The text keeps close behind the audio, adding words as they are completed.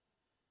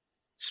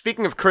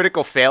Speaking of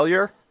critical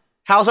failure,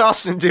 how's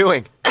Austin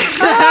doing?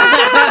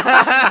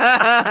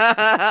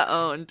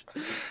 Owned.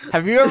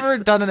 Have you ever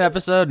done an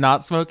episode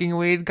not smoking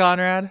weed,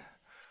 Conrad?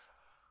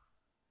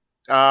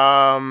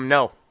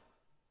 No.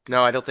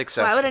 No, I don't think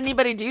so. Why would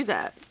anybody do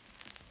that?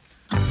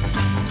 Wake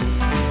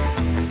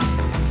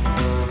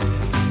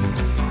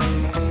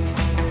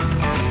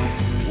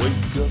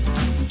up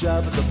to the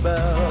job at the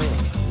bell.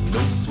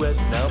 No sweat,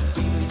 now I'm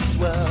feeling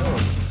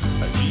swell.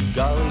 Gee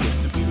golly,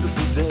 it's a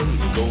beautiful day.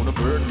 Gonna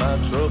burn my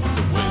troubles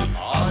away.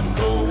 I'm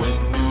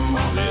going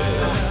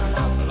nuclear.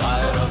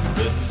 Light up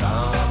the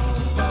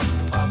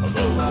town.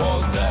 The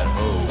walls that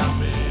hold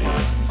me.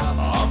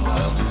 I'm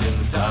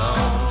melting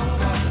down.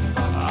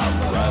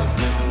 I'm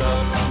rising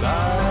up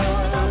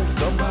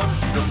like a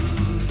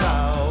mushroom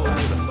cloud.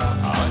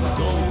 I'm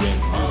going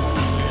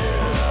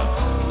nuclear.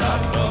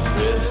 Light up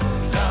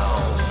this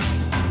town.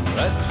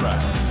 That's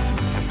right.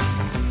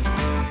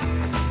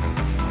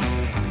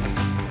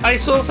 I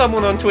saw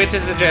someone on Twitter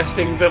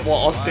suggesting that what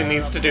Austin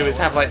needs to do is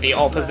have like the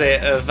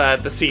opposite of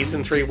the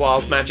season 3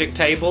 Wild Magic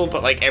table,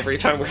 but like every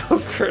time we roll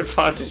for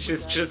advantage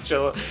is just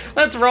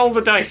let's roll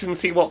the dice and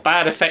see what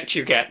bad effect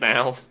you get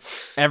now.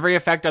 Every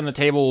effect on the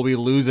table will be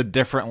lose a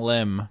different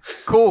limb.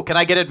 Cool. Can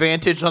I get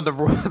advantage on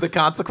the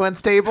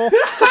consequence table?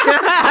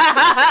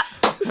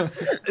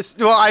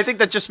 Well, I think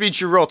that just means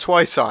you roll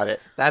twice on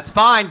it. That's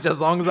fine, just as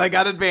long as I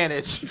got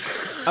advantage.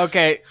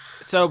 Okay,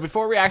 so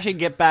before we actually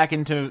get back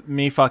into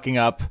me fucking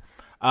up,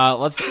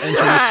 let's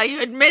introduce...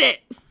 You admit it.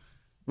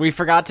 We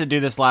forgot to do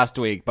this last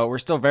week, but we're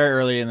still very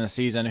early in the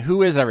season.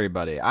 Who is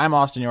everybody? I'm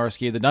Austin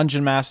Yorsky, the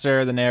Dungeon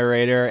Master, the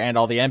narrator, and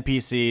all the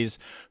NPCs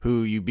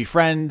who you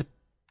befriend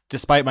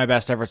despite my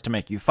best efforts to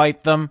make you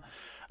fight them.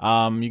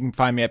 You can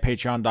find me at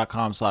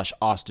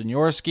patreon.com/Austin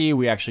Yorsky.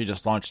 We actually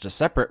just launched a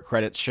separate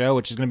credits show,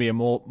 which is going to be a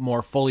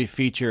more fully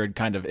featured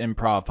kind of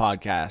improv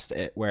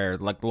podcast where,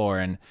 like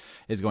Lauren,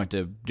 is going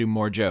to do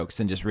more jokes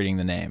than just reading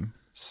the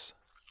names.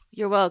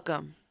 You're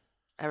welcome,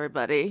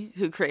 everybody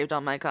who craved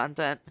all my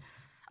content.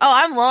 Oh,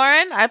 I'm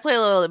Lauren. I play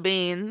Lola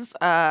Beans.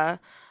 And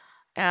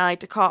I like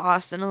to call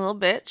Austin a little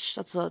bitch.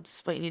 That's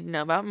what you need to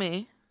know about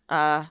me.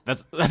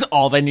 That's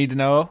all they need to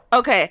know.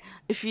 Okay,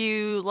 if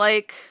you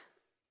like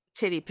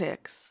titty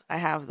pics, I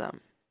have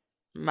them.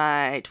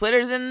 My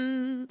Twitter's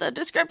in the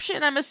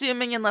description, I'm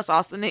assuming, unless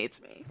Austin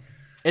hates me.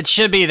 It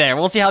should be there.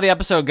 We'll see how the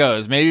episode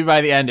goes. Maybe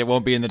by the end it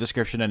won't be in the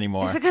description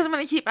anymore. Is it because I'm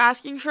going to keep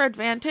asking for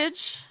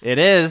advantage? It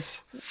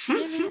is.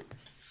 Damn it.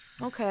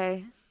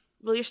 Okay.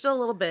 Well, you're still a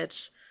little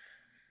bitch.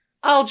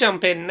 I'll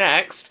jump in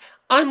next.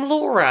 I'm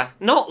Laura,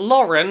 not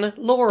Lauren,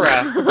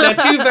 Laura. They're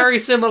two very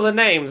similar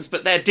names,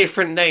 but they're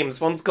different names.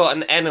 One's got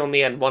an N on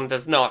the end, one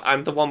does not.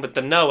 I'm the one with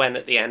the no N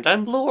at the end.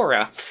 I'm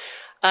Laura.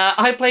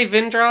 I play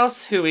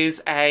Vindras, who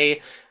is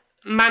a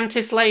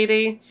mantis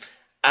lady.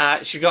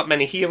 She's got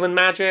many healing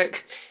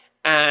magic.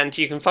 And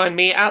you can find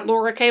me at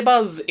Laura K.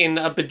 Buzz in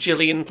a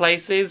bajillion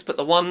places, but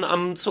the one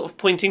I'm sort of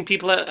pointing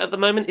people at the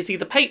moment is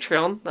either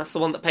Patreon, that's the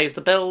one that pays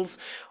the bills,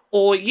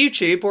 or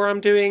YouTube, where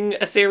I'm doing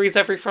a series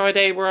every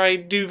Friday where I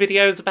do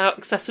videos about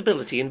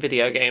accessibility in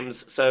video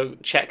games, so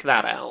check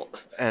that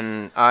out.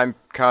 And I'm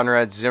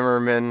Conrad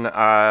Zimmerman.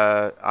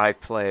 I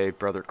play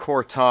Brother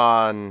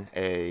Corton,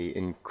 a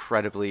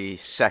incredibly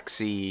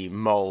sexy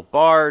Mull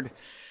bard.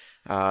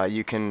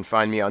 You can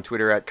find me on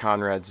Twitter at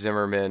Conrad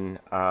Zimmerman.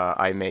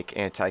 I make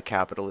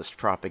anti-capitalist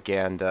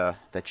propaganda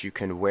that you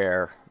can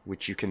wear,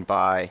 which you can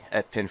buy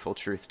at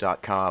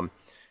pinfultruth.com.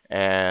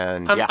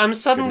 And I'm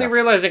suddenly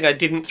realizing I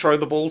didn't throw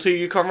the ball to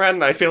you, Conrad,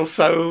 and I feel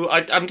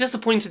I'm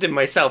disappointed in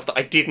myself that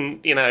I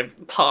didn't,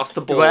 pass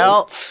the ball.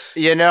 Well,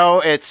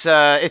 it's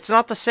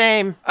not the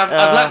same. I've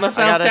let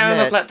myself down.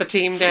 Admit. I've let the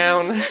team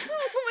down.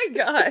 Oh my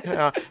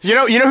god. You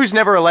know who's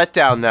never a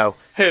letdown though?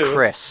 Who?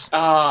 Chris.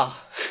 Ah.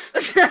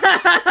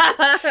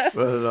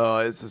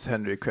 Well, this is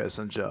Henry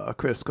Kissinger.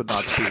 Chris could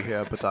not be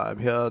here, but I'm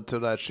here to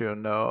let you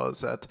know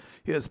that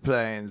he is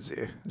playing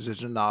the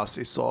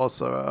Genasi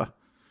sorcerer.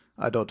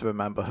 I don't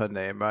remember her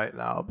name right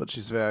now, but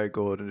she's very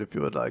good, and if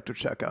you would like to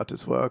check out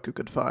his work, you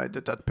could find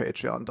it at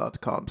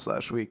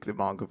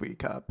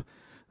patreon.com/weeklymanga-recap.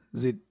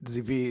 The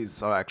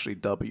V's are actually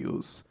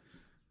W's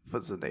for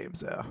the names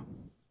there.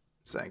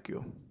 Thank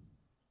you.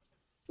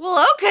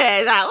 Well,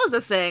 okay, that was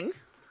a thing.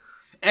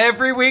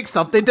 Every week,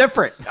 something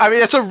different. I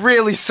mean, it's a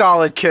really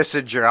solid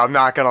Kissinger, I'm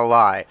not gonna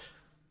lie.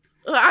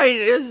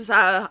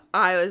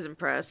 I was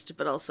impressed,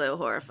 but also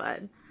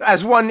horrified.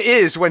 As one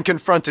is when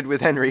confronted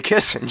with Henry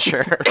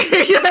Kissinger.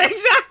 Yeah,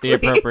 exactly. The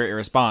appropriate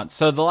response.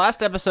 So the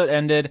last episode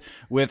ended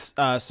with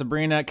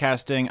Sabrina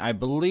casting, I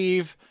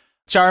believe,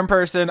 charm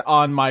person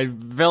on my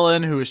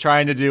villain who was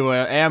trying to do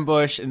an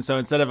ambush, and so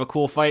instead of a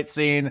cool fight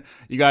scene,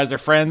 you guys are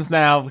friends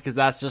now, because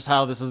that's just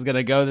how this is going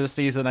to go this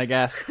season, I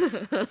guess.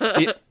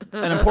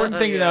 An important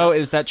thing to know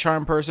is that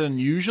charm person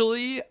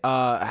usually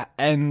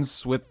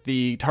ends with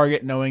the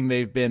target knowing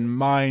they've been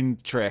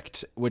mind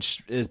tricked,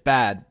 which is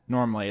bad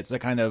normally. It's a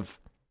kind of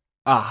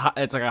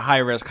it's like a high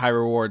risk, high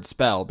reward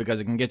spell because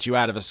it can get you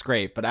out of a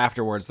scrape, but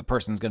afterwards the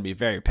person's going to be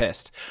very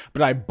pissed.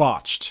 But I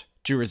botched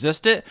to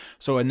resist it.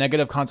 So a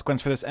negative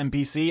consequence for this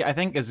NPC, I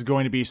think, is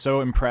going to be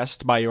so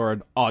impressed by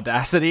your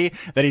audacity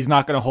that he's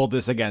not going to hold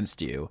this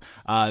against you.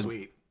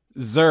 Sweet.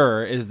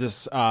 Zur is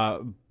this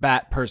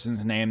bat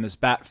person's name, this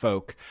bat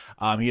folk.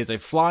 He is a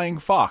flying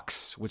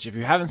fox, which if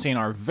you haven't seen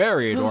are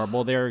very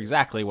adorable. They're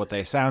exactly what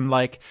they sound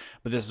like.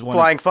 But this is one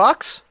Flying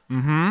fox?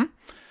 Mm-hmm.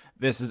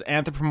 This is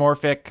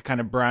anthropomorphic,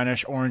 kind of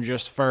brownish,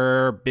 orangish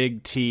fur,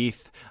 big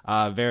teeth,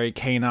 very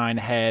canine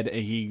head.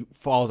 He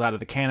falls out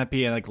of the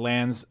canopy and like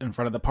lands in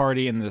front of the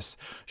party in this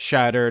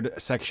shattered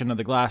section of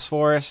the glass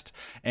forest.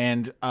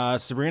 And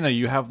Sabrina,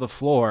 you have the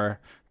floor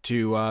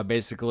to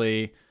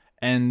basically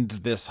end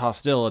this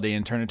hostility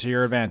and turn it to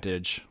your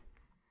advantage.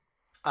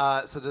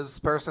 So does this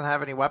person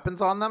have any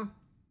weapons on them?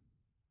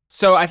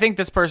 So I think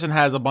this person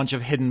has a bunch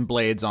of hidden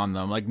blades on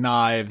them, like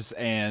knives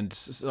and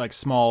like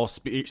small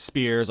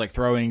spears, like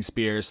throwing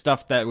spears,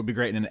 stuff that would be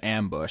great in an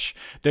ambush.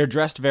 They're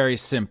dressed very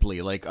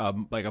simply, like a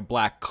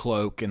black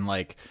cloak and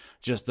like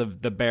just the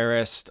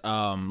barest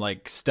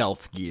like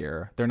stealth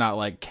gear. They're not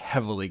like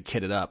heavily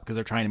kitted up because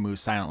they're trying to move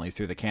silently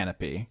through the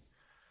canopy.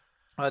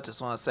 I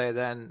just want to say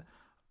then,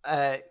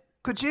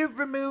 could you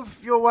remove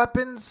your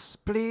weapons,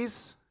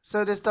 please,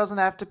 so this doesn't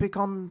have to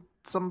become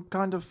some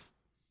kind of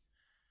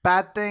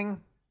bad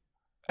thing?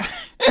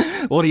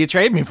 What do you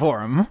trade me for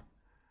him?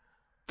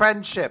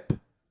 Friendship.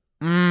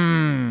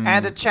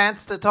 And a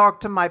chance to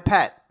talk to my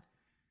pet.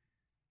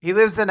 He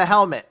lives in a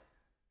helmet.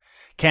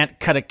 Can't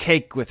cut a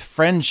cake with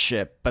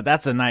friendship, but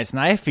that's a nice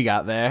knife you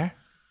got there.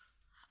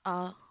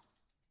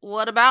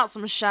 What about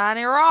some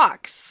shiny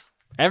rocks?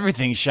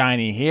 Everything's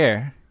shiny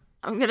here.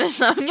 I'm gonna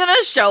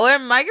show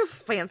him my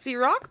fancy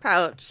rock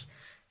pouch.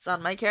 It's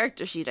on my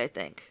character sheet, I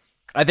think.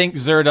 I think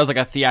Zur does like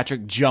a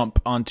theatric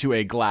jump onto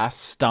a glass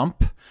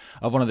stump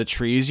of one of the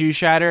trees you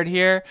shattered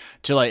here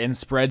to like and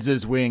spreads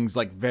his wings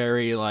like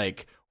very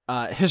like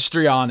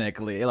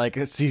histrionically, like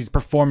he's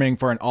performing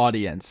for an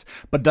audience,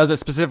 but does it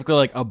specifically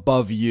like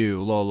above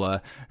you,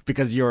 Lola,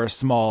 because you're a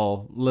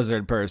small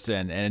lizard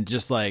person, and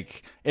just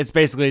like it's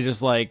basically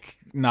just like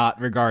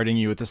not regarding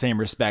you with the same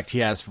respect he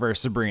has for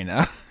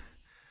Sabrina.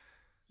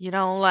 You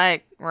don't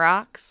like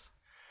rocks?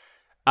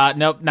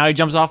 Nope. Now he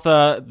jumps off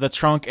the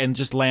trunk and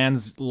just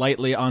lands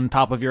lightly on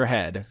top of your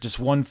head. Just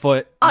 1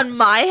 foot. On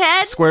my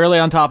head? Squarely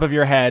on top of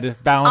your head.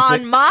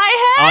 Balancing. On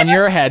my head? On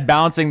your head,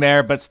 balancing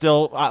there, but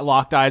still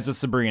locked eyes with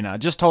Sabrina.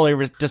 Just totally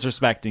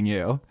disrespecting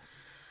you.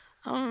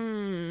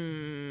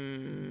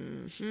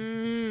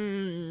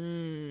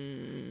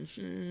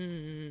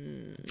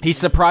 He's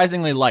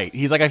surprisingly light.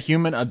 He's like a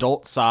human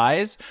adult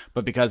size,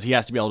 but because he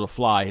has to be able to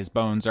fly, his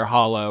bones are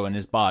hollow and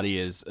his body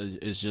is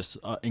just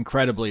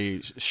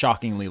incredibly,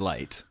 shockingly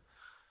light.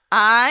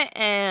 I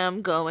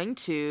am going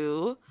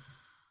to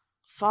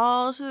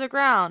fall to the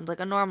ground like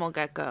a normal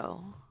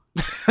gecko.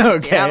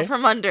 Okay. Get out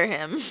from under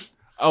him.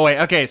 Oh, wait.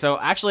 Okay, so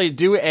actually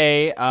do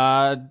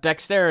a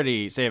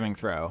dexterity saving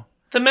throw.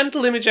 The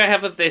mental image I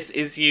have of this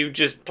is you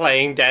just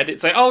playing dead.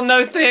 It's like, oh,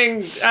 no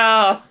thing.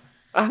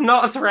 I'm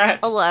not a threat.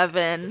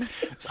 11.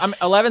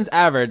 11's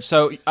average,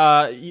 so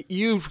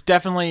you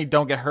definitely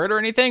don't get hurt or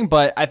anything,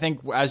 but I think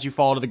as you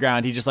fall to the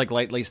ground, he just like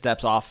lightly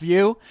steps off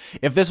you.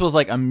 If this was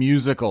like a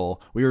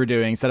musical we were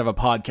doing instead of a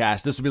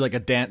podcast, this would be like a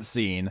dance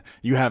scene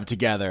you have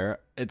together.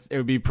 It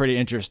would be pretty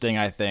interesting,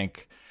 I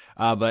think.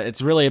 But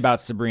it's really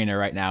about Sabrina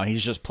right now.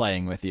 He's just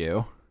playing with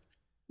you.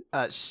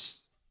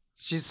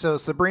 So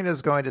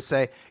Sabrina's going to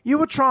say, "You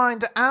were trying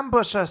to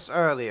ambush us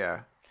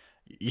earlier."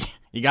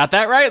 You got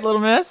that right, little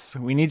miss.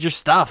 We need your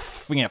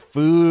stuff. We need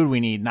food.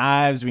 We need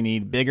knives. We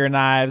need bigger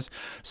knives.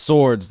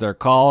 Swords, they're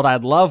called.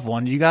 I'd love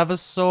one. Do you have a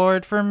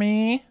sword for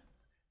me?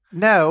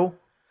 No,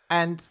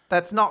 and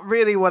that's not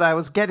really what I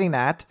was getting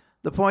at.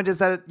 The point is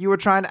that you were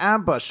trying to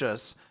ambush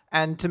us,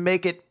 and to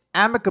make it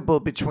amicable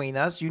between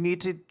us, you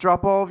need to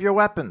drop all of your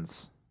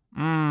weapons.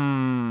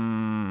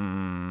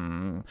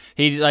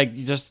 He like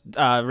just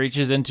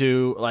reaches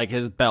into like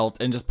his belt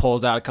and just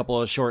pulls out a couple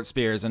of short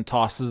spears and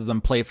tosses them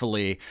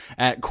playfully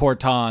at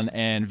Corton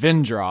and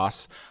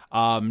Vindros,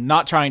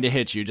 not trying to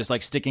hit you, just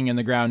like sticking in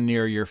the ground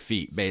near your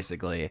feet,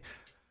 basically.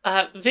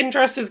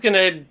 Vindros is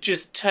gonna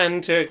just turn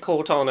to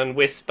Corton and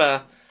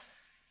whisper,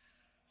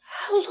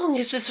 "How long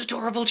is this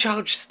adorable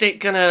charge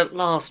stick gonna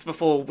last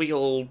before we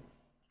all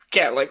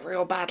get like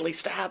real badly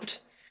stabbed?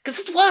 Because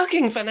it's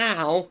working for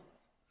now."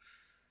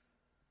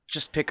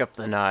 Just pick up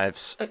the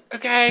knives.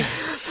 Okay.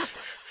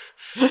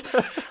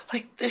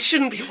 Like, this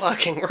shouldn't be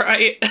working,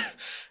 right?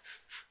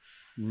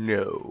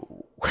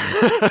 No.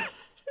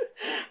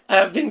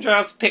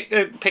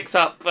 Vindras picks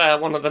up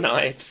one of the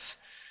knives.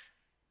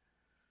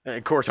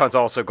 Corton's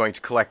also going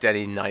to collect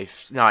any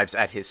knives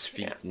at his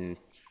feet. Yeah.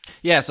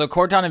 Yeah, so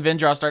Corton and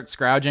Vindros start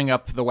scrounging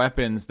up the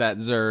weapons that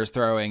Zur's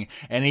throwing,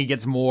 and he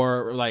gets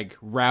more, like,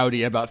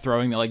 rowdy about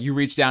throwing them. Like, you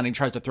reach down and he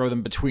tries to throw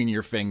them between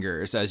your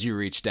fingers as you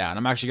reach down.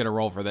 I'm actually going to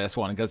roll for this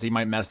one because he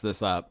might mess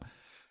this up.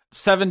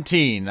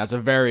 17, that's a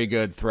very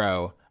good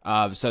throw.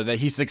 So that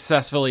he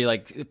successfully,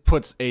 like,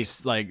 puts a,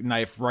 like,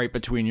 knife right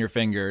between your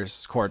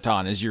fingers,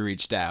 Corton, as you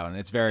reach down.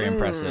 It's very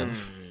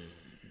impressive.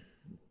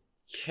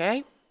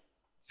 Okay.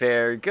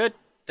 Very good.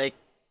 They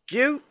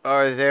you.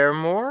 Are there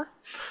more?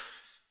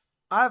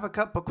 I have a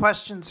couple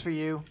questions for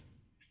you.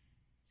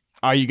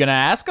 Are you gonna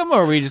ask them,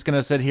 or are we just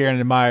gonna sit here and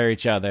admire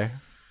each other?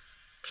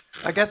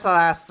 I guess I'll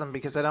ask them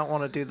because I don't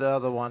want to do the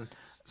other one.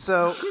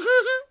 So,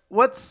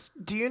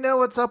 do you know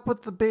what's up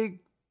with the big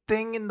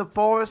thing in the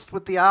forest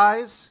with the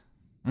eyes?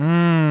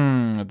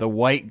 The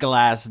white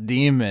glass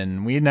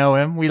demon. We know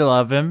him. We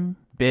love him.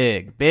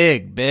 Big,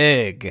 big,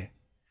 big.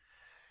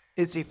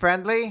 Is he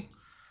friendly?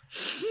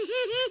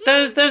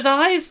 Those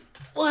eyes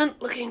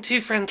weren't looking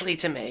too friendly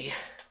to me.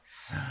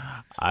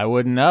 I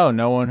wouldn't know.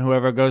 No one who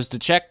ever goes to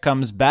check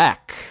comes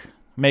back.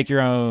 Make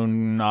your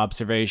own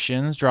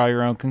observations, draw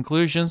your own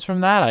conclusions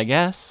from that, I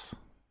guess.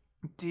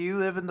 Do you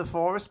live in the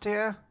forest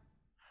here?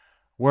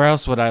 Where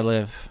else would I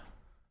live?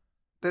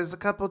 There's a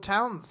couple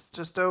towns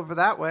just over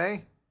that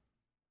way.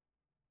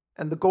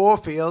 And the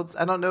Gorefields.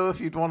 I don't know if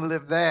you'd want to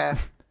live there.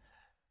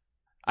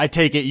 I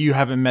take it you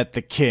haven't met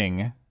the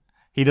king.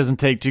 He doesn't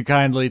take too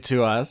kindly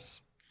to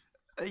us.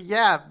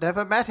 Yeah,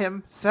 never met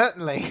him,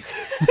 certainly.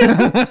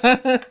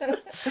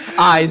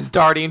 Eyes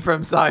darting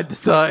from side to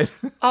side.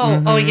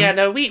 Oh yeah,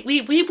 no,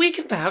 we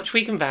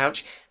can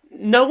vouch.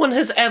 No one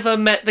has ever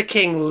met the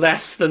king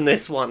less than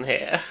this one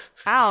here.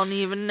 I don't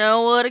even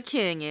know what a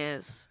king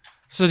is.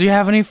 So do you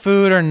have any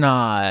food or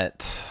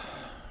not?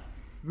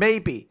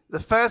 Maybe. The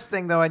first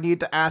thing, though, I need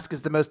to ask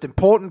is the most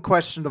important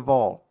question of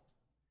all.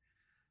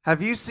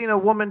 Have you seen a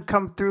woman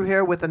come through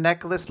here with a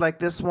necklace like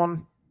this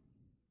one?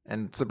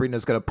 And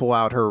Sabrina's going to pull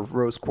out her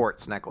rose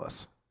quartz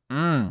necklace.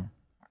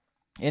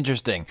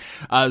 Interesting.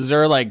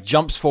 Zur,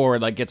 jumps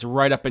forward, gets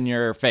right up in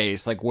your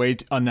face, way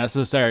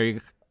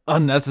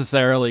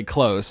unnecessarily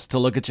close to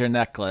look at your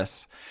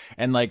necklace,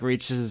 and,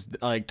 reaches,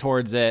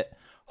 towards it,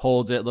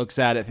 holds it, looks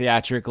at it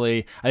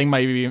theatrically. I think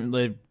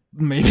maybe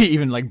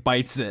even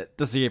bites it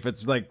to see if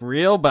it's,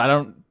 real, but I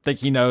don't think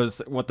he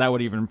knows what that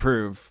would even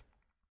prove.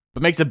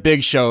 But makes a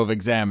big show of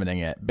examining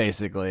it,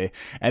 basically,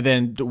 and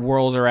then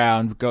whirls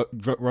around,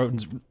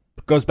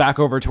 goes back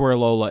over to where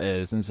Lola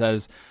is, and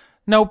says,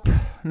 "Nope,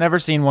 never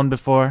seen one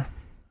before."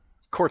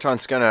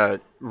 Corton's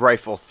gonna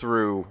rifle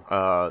through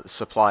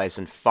supplies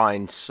and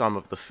find some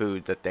of the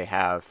food that they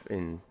have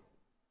in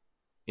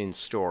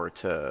store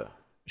to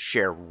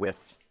share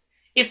with.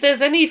 If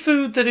there's any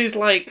food that is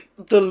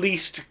the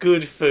least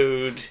good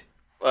food,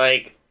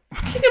 you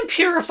can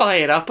purify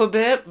it up a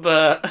bit,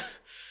 but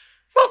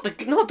not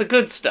the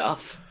good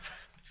stuff.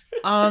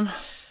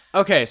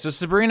 Okay, so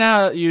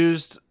Sabrina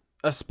used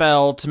a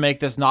spell to make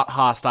this not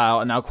hostile,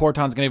 and now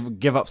Corton's going to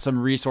give up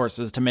some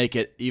resources to make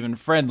it even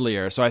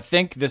friendlier. So I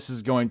think this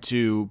is going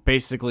to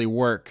basically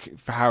work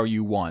for how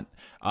you want.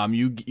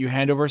 You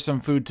hand over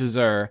some food to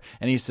Zur,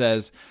 and he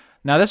says,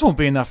 "Now this won't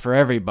be enough for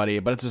everybody,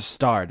 but it's a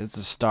start. It's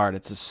a start.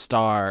 It's a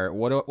start.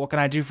 What can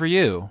I do for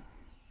you?"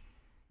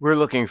 We're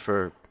looking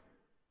for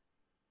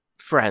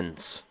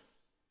friends.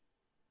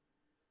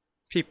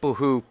 People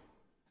who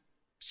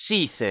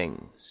see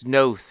things,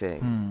 know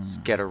things,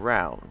 get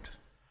around.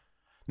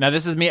 Now,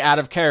 this is me out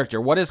of character.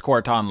 What is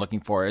Corton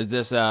looking for? Is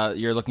this,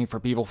 you're looking for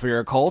people for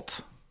your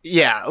cult?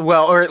 Yeah,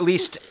 well, or at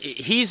least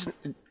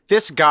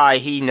this guy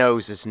he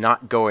knows is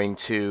not going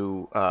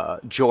to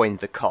join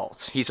the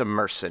cult. He's a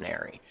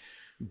mercenary.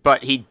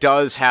 But he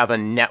does have a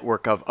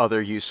network of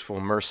other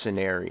useful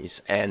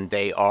mercenaries, and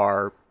they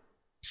are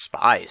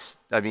spies.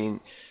 I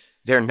mean,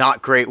 they're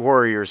not great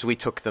warriors. We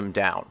took them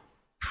down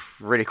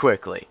pretty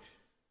quickly.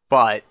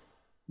 But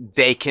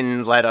they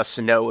can let us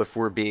know if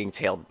we're being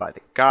tailed by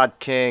the God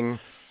King.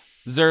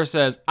 Zur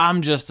says,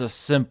 "I'm just a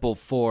simple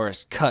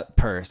forest cut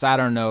purse. I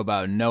don't know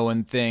about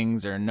knowing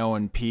things or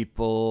knowing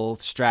people,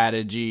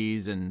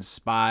 strategies, and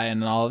spying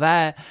and all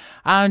that.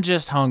 I'm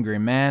just hungry,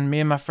 man.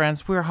 Me and my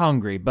friends, we're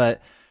hungry.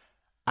 But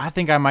I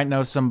think I might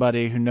know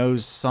somebody who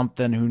knows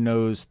something, who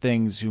knows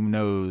things, who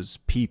knows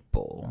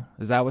people.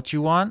 Is that what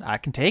you want? I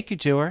can take you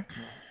to her."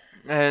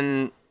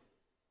 And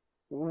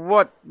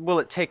what will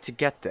it take to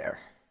get there?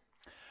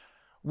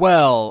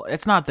 Well,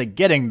 it's not the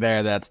getting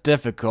there that's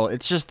difficult.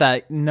 It's just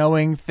that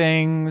knowing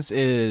things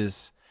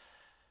is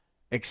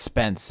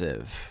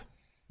expensive.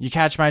 You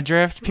catch my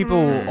drift?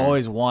 People will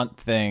always want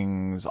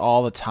things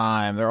all the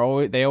time.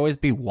 They always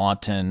be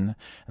wanting, and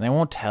they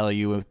won't tell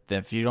you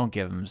if you don't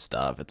give them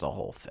stuff. It's a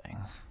whole thing.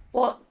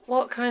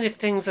 What kind of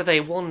things are they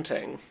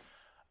wanting?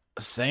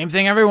 Same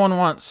thing everyone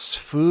wants.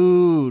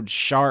 Food,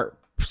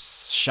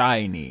 sharps,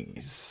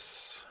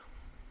 shinies.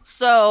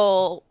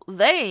 So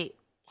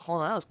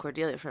hold on, that was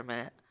Cordelia for a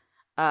minute.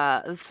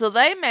 So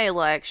they may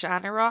like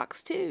shiny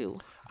rocks too.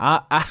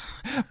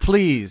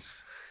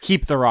 Please,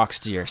 keep the rocks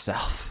to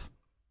yourself.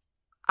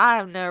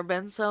 I've never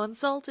been so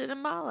insulted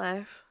in my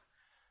life.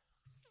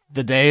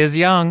 The day is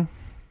young.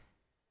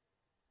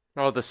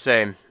 All the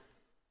same,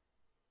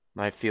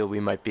 I feel we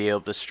might be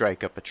able to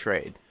strike up a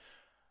trade.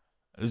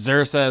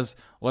 Zur says,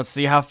 "Let's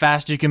see how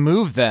fast you can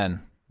move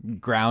then,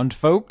 ground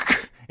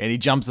folk." And he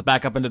jumps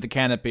back up into the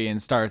canopy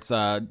and starts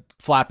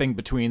flapping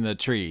between the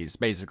trees,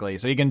 basically.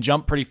 So he can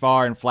jump pretty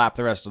far and flap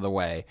the rest of the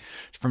way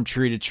from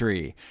tree to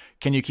tree.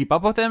 Can you keep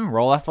up with him?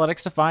 Roll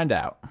athletics to find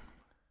out.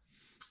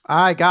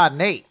 I got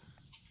an 8.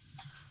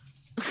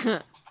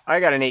 I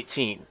got an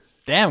 18.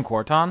 Damn,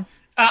 Corton.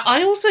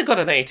 I also got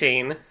an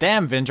 18.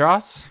 Damn,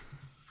 Vindros.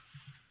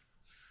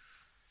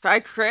 I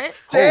crit?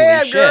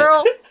 Holy shit.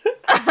 Girl.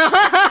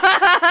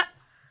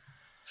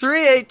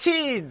 3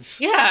 18s.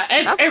 Yeah,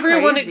 That's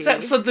everyone crazy.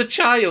 except for the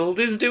child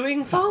is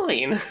doing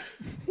fine.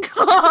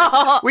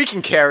 We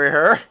can carry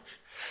her.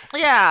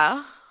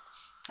 Yeah.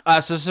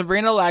 So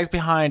Sabrina lags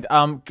behind.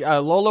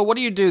 Lola, what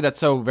do you do that's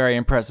so very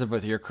impressive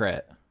with your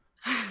crit?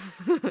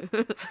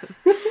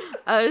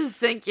 I was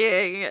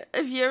thinking,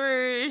 have you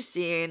ever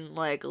seen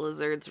like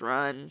lizards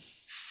run?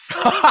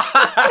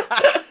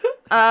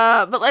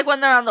 But like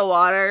when they're on the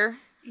water,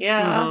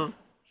 Yeah.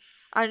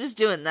 I'm just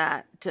doing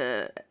that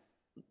to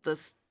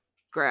this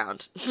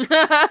ground.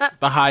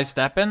 The high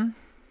steppin'?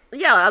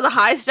 Yeah, the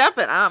high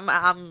stepping.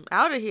 I'm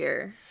out of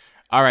here.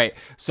 All right,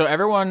 so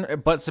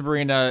everyone but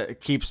Sabrina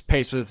keeps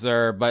pace with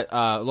Zer, but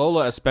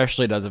Lola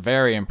especially does a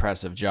very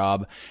impressive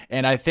job.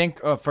 And I think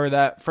for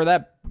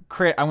that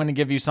crit, I'm going to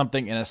give you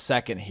something in a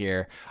second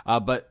here.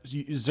 But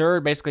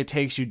Zer basically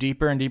takes you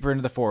deeper and deeper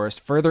into the forest,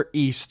 further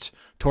east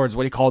towards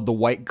what he called the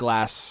White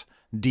Glass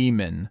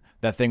Demon,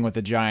 that thing with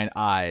the giant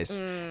eyes.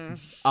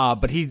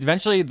 But he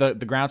eventually, the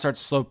ground starts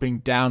sloping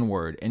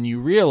downward, and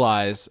you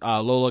realize,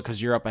 Lola,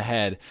 because you're up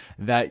ahead,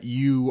 that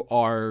you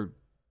are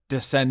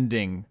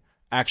descending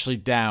actually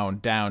down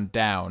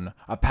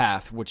a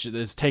path which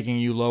is taking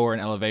you lower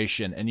in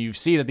elevation, and you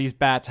see that these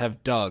bats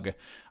have dug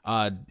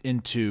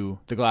into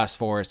the glass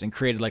forest and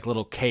created like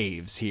little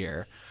caves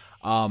here.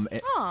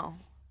 Oh.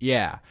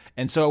 Yeah,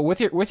 and so with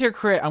your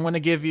crit, I'm going to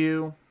give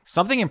you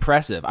something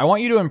impressive. I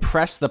want you to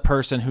impress the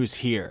person who's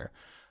here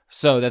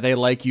so that they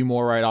like you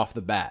more right off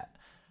the bat.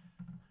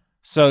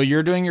 So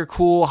you're doing your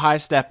cool high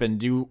stepping.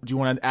 Do you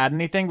want to add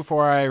anything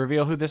before I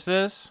reveal who this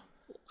is?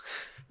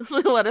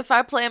 What if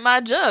I play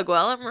my jug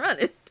while I'm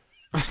running?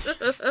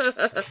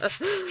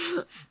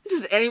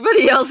 Does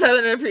anybody else have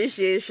an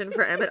appreciation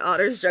for Emmett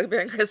Otter's Jug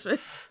Band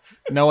Christmas?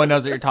 No one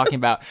knows what you're talking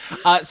about.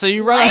 So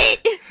you run.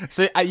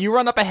 You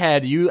run up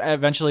ahead. You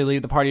eventually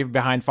leave the party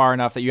behind far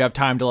enough that you have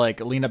time to like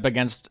lean up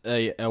against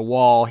a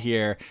wall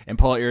here and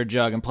pull out your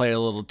jug and play a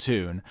little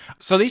tune.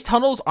 So these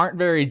tunnels aren't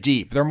very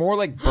deep. They're more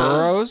like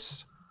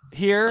burrows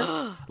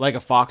here, like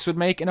a fox would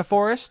make in a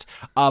forest.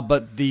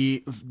 But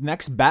the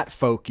next bat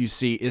folk you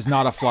see is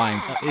not a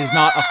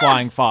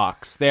flying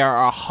fox. They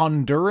are a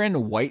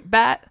Honduran white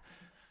bat.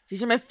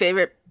 These are my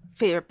favorite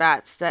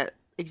bats that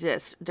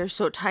exist. They're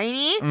so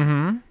tiny.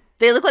 Mm-hmm.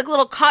 They look like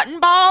little cotton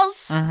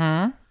balls.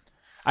 Mm-hmm.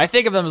 I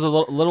think of them as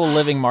little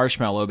living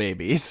marshmallow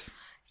babies.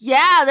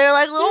 Yeah, they're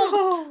like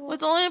little,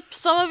 with only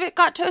some of it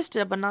got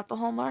toasted, but not the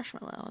whole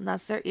marshmallow. And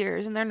that's their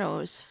ears and their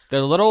nose.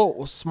 They're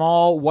little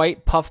small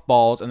white puff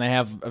balls, and they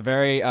have a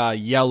very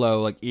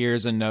yellow like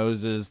ears and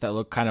noses that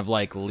look kind of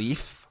like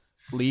leaves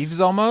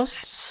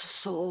almost.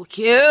 So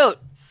cute.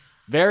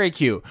 Very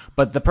cute.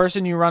 But the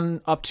person you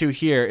run up to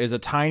here is a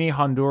tiny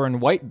Honduran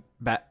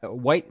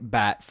white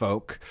bat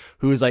folk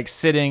who is like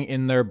sitting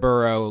in their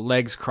burrow,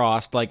 legs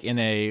crossed, like in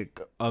a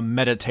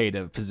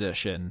meditative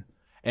position.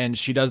 And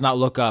she does not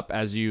look up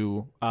as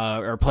you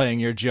are playing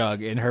your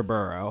jug in her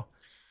burrow.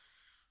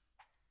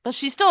 But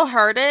she still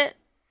heard it.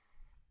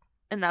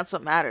 And that's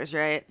what matters,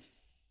 right?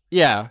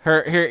 Yeah,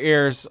 her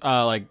ears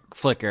like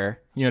flicker.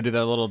 You know, do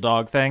that little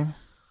dog thing.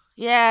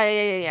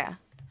 Yeah.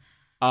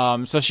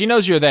 So she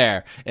knows you're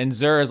there, and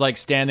Zur is like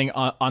standing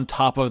on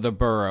top of the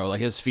burrow,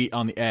 like his feet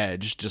on the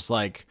edge, just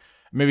like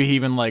maybe he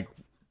even like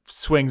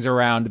swings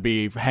around to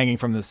be hanging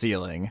from the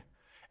ceiling.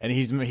 And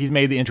he's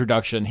made the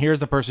introduction. Here's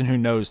the person who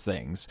knows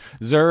things.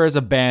 Zur is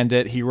a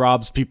bandit. He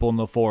robs people in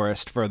the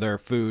forest for their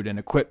food and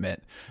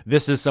equipment.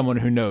 This is someone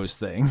who knows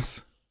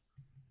things.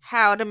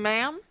 Howdy,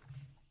 ma'am.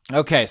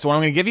 Okay, so what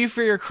I'm going to give you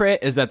for your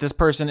crit is that this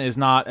person is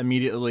not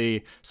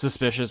immediately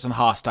suspicious and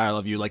hostile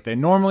of you like they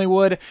normally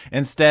would.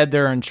 Instead,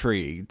 they're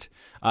intrigued.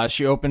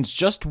 She opens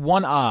just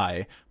one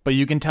eye, but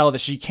you can tell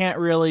that she can't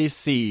really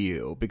see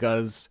you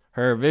because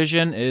her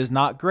vision is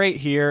not great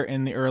here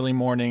in the early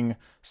morning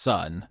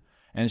sun.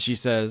 And she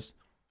says,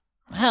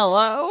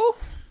 "Hello?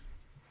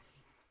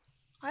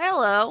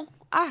 Hello.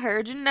 I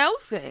heard you know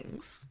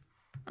things.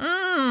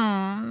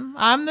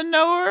 I'm the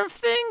knower of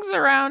things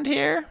around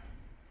here."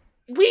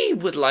 We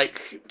would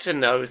like to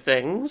know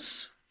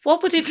things.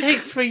 What would it take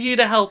for you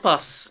to help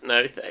us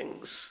know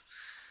things?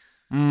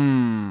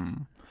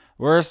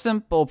 We're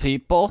simple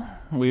people.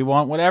 We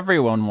want what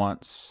everyone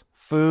wants.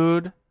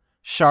 Food,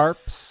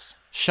 sharps,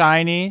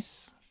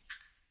 shinies.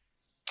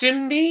 Do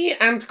me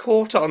and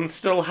Corton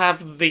still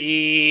have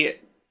the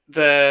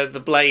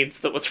blades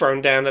that were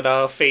thrown down at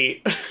our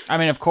feet? I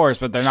mean, of course,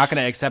 but they're not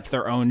going to accept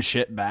their own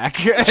shit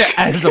back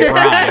as a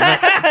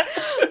bribe.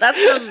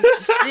 That's some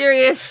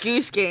serious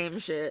goose game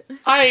shit.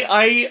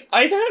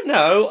 I don't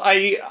know.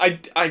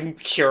 I'm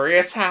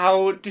curious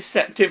how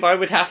deceptive I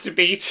would have to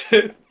be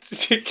to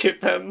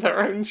give them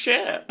their own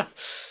shit.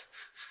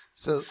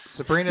 So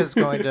Sabrina's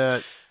going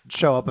to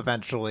show up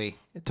eventually.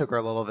 It took her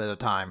a little bit of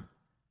time.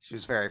 She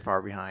was very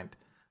far behind.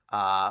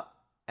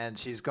 And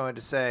she's going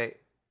to say,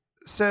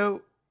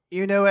 "So,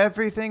 you know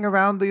everything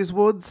around these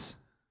woods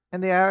in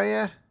the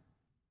area?"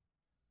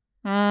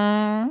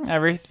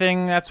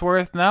 Everything that's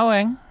worth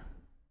knowing.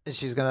 And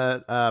she's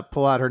gonna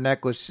pull out her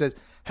necklace. She says,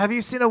 "Have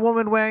you seen a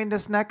woman wearing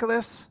this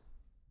necklace?"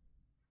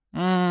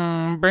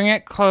 Bring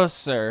it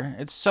closer.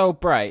 It's so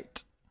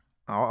bright.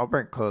 I'll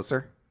bring it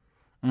closer.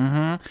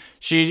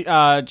 She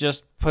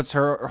just puts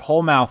her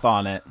whole mouth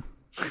on it.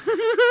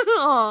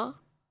 Aw.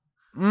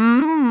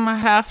 I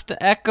have to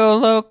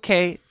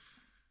echolocate.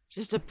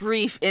 Just a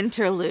brief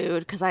interlude,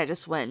 because I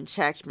just went and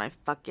checked my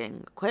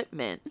fucking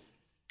equipment.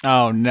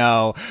 Oh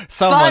no.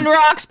 Fun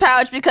Rocks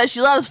pouch, because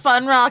she loves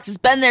Fun Rocks. It's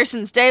been there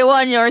since day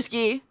one,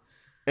 Yorsky.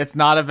 It's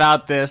not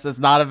about this. It's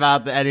not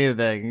about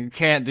anything. You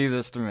can't do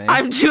this to me.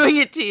 I'm doing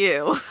it to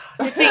you.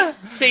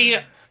 See,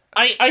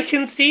 I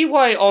can see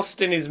why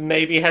Austin is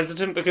maybe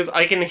hesitant, because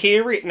I can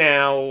hear it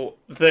now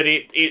that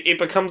it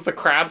becomes the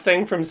crab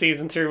thing from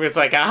season 3 where it's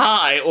like,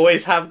 aha, I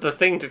always have the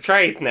thing to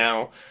trade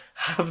now.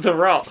 Have the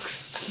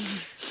rocks.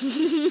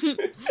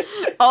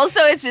 Also,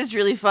 it's just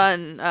really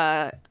fun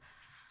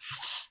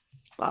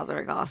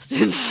bothering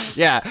Austin.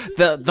 Yeah,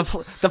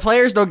 the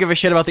players don't give a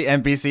shit about the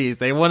NPCs.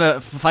 They want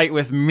to fight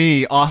with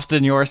me,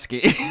 Austin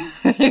Yorsky.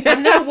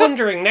 I'm now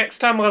wondering, next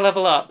time I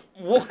level up,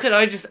 what could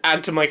I just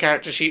add to my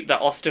character sheet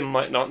that Austin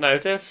might not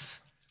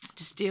notice?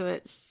 Just do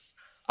it.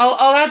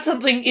 I'll add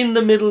something in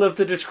the middle of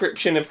the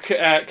description of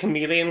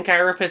Chameleon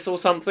Carapace or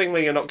something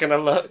where you're not going to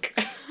look.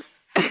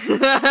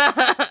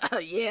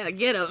 Yeah,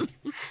 get him.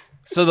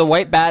 So the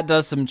white bat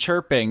does some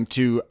chirping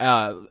to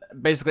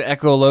basically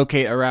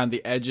echolocate around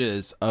the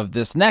edges of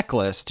this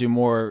necklace to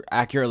more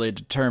accurately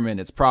determine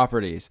its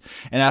properties.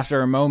 And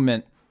after a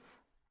moment,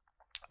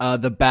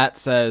 the bat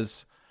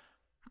says,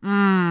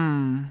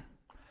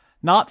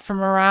 not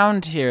from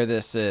around here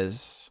this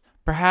is.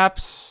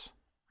 Perhaps,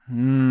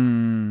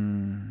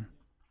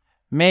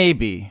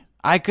 maybe.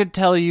 I could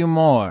tell you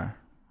more.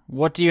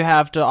 What do you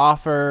have to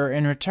offer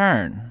in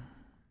return?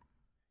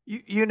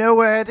 You know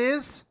where it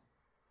is?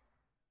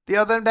 The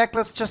other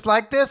necklace just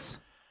like this?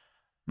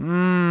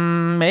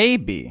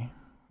 Maybe.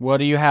 What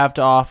do you have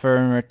to offer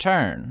in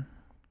return?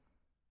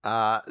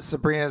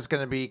 Sabrina's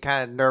going to be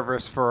kind of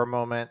nervous for a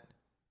moment.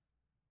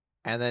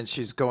 And then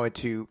she's going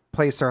to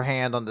place her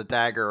hand on the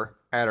dagger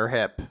at her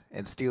hip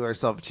and steel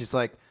herself. And she's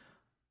like,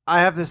 I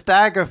have this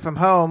dagger from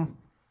home.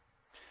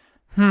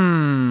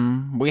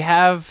 We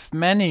have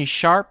many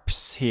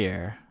sharps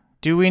here.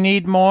 Do we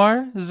need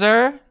more,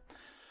 Zer?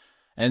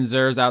 And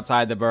Zer's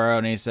outside the burrow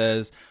and he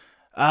says,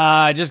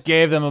 I just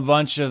gave them a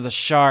bunch of the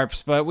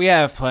sharps, but we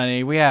have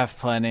plenty.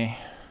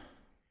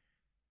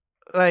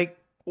 Like,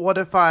 what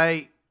if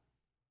I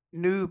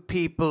knew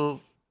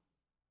people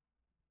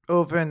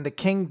over in the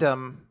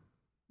kingdom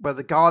where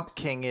the God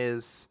King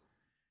is,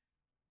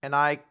 and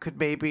I could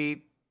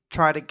maybe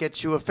try to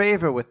get you a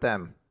favor with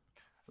them?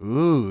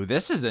 Ooh,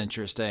 this is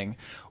interesting.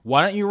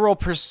 Why don't you roll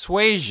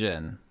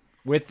persuasion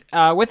with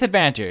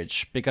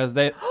advantage, because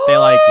they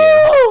like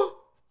you.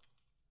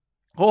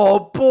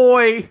 Oh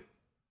boy.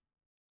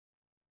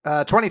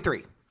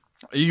 23.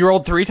 You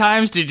rolled 3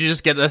 times? Did you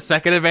just get a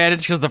second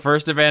advantage because the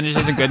first advantage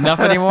isn't good enough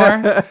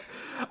anymore?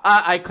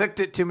 I clicked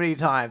it too many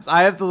times.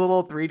 I have the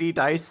little 3D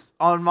dice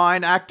on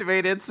mine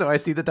activated, so I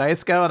see the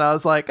dice go, and I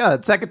was like, oh,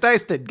 the second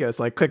dice didn't go,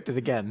 so I clicked it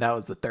again. That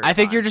was the third I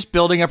think time. you're just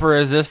building up a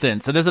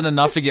resistance. It isn't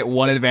enough to get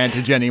 1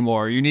 advantage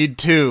anymore. You need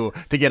 2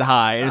 to get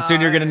high, and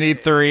soon you're going to need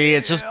 3.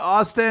 It's just...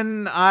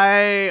 Austin,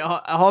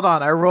 hold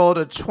on. I rolled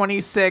a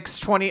 26,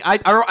 20.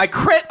 I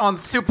crit on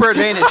Super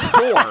Advantage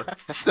 4.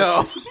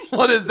 So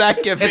what does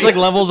that give me? It's like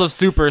levels of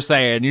Super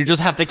Saiyan. You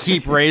just have to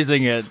keep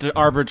raising it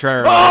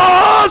arbitrarily.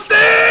 Austin,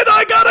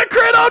 I got a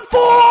crit on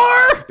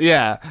 4!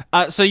 Yeah.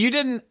 So you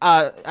didn't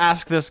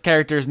ask this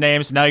character's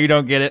name, so now you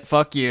don't get it.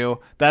 Fuck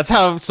you. That's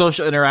how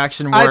social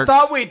interaction works. I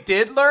thought we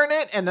did learn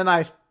it, and then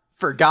I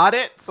forgot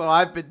it, so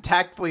I've been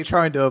tactfully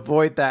trying to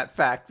avoid that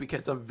fact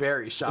because I'm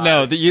very shy.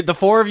 No, the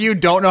 4 of you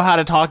don't know how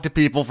to talk to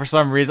people for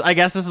some reason. I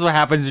guess this is what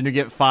happens when you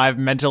get 5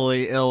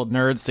 mentally ill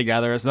nerds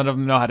together, is none of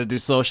them know how to do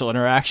social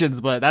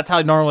interactions, but that's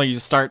how normally you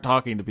start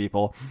talking to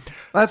people.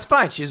 That's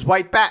fine. She's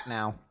White Bat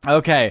now.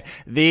 Okay,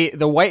 the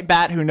white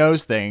bat who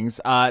knows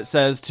things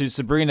says to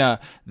Sabrina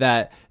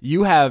that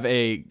you have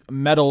a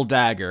metal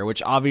dagger,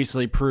 which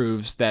obviously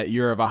proves that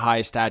you're of a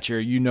high stature,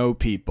 you know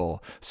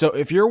people. So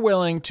if you're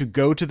willing to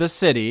go to the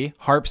city,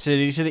 Harp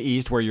City to the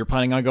east, where you're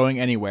planning on going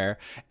anyway,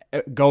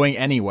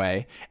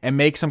 and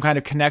make some kind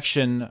of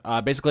connection,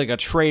 basically like a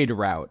trade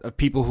route of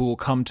people who will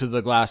come to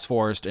the Glass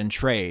Forest and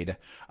trade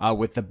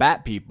with the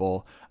bat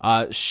people,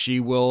 she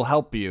will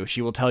help you.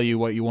 She will tell you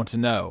what you want to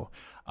know.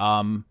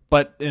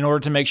 But in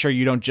order to make sure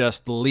you don't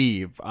just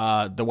leave,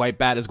 the white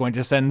bat is going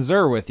to send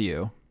Zer with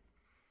you.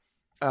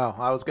 Oh,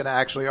 I was going to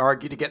actually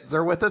argue to get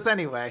Zer with us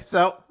anyway,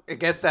 so I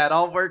guess that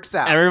all works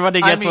out.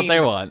 Everybody gets what they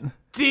want.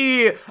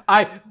 Deal.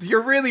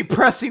 You're really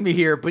pressing me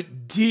here,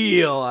 but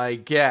deal, I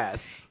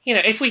guess. You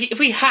know, if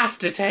we have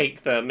to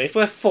take them, if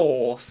we're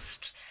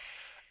forced,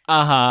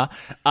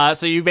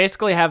 So you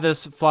basically have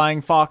this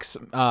flying fox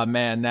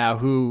man now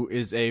who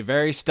is a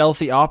very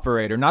stealthy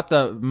operator, not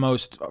the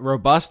most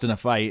robust in a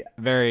fight,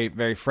 very,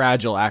 very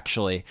fragile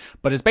actually,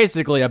 but is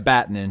basically a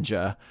bat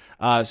ninja.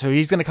 So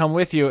he's going to come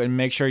with you and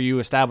make sure you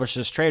establish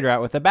this trade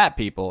route with the bat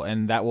people,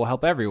 and that will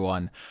help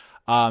everyone.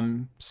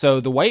 So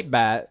the white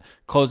bat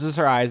closes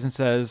her eyes and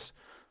says,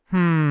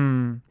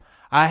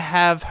 I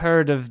have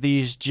heard of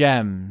these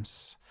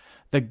gems.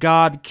 The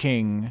God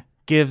King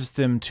gives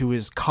them to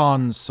his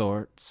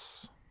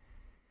consorts.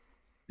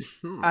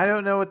 I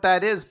don't know what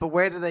that is, but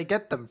where do they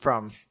get them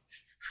from?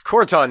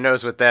 Corton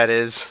knows what that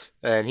is,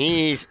 and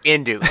he's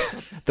into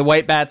it. The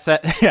white bat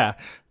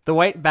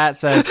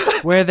says,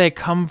 where they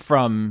come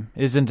from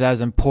isn't as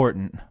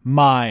important.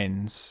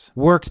 Mines,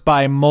 worked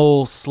by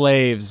mole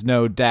slaves,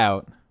 no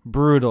doubt.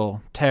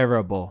 Brutal,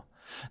 terrible.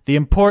 The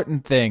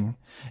important thing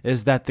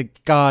is that the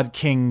God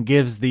King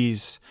gives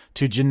these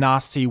to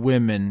Genasi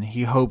women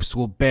he hopes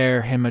will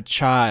bear him a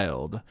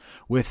child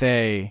with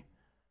a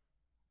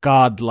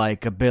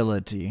godlike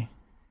ability.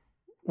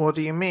 What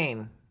do you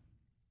mean?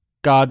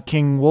 God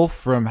King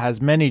Wolfram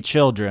has many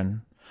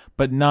children,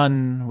 but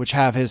none which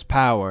have his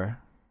power.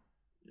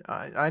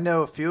 I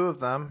know a few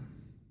of them.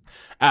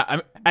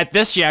 At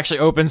this, she actually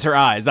opens her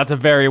eyes. That's a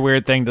very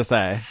weird thing to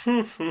say.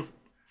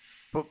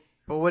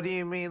 But what do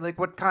you mean? Like,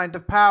 what kind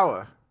of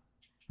power?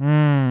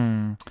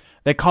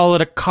 They call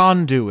it a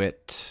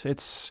conduit.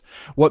 It's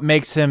what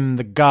makes him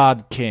the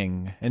God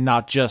King and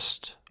not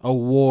just a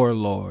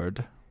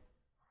warlord.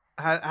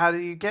 How do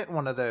you get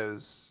one of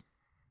those?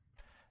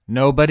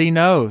 Nobody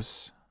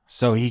knows,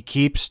 so he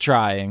keeps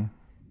trying.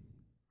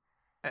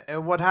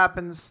 And what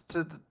happens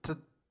to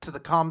the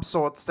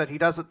consorts that he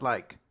doesn't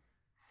like?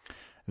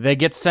 They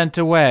get sent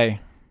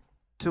away.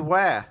 To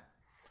where?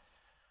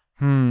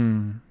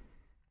 No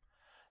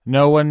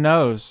one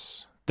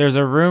knows. There's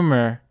a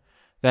rumor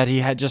that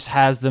he just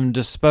has them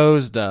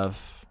disposed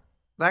of.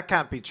 That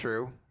can't be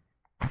true.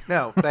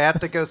 No, they have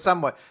to go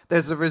somewhere.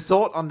 There's a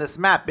resort on this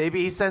map.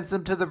 Maybe he sends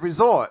them to the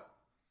resort.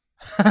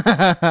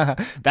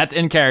 That's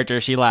in character.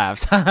 She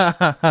laughs.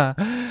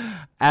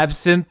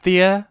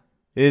 Absinthia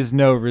is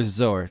no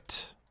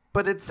resort.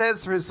 But it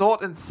says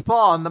resort and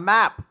spa on the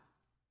map.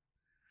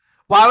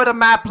 Why would a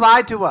map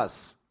lie to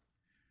us?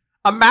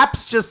 A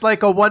map's just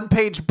like a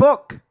one-page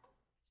book.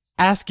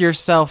 Ask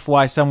yourself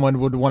why someone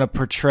would want to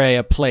portray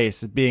a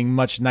place as being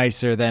much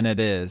nicer than it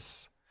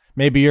is.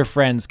 Maybe your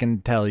friends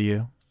can tell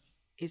you.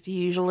 It's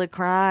usually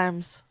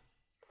crimes.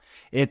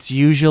 It's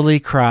usually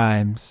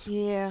crimes.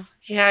 Yeah.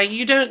 Yeah,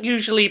 you don't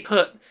usually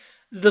put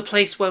the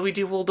place where we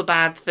do all the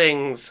bad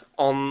things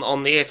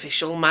on the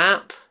official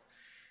map.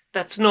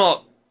 That's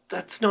not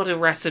a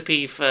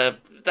recipe for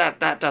that.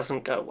 That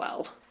doesn't go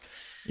well.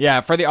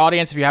 Yeah, for the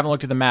audience, if you haven't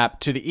looked at the map,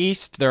 to the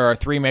east, there are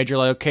 3 major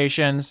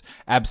locations: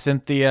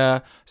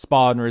 Absinthia,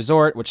 Spa and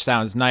Resort, which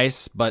sounds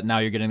nice, but now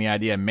you're getting the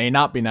idea it may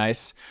not be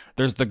nice.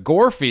 There's the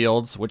Gore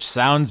Fields, which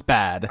sounds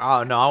bad.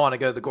 Oh, no, I want to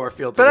go to the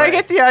Gorefields. But I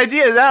get the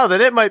idea now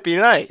that it might be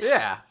nice.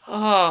 Yeah.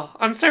 Oh,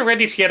 I'm so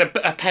ready to get a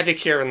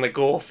pedicure in the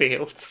Gore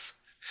Fields.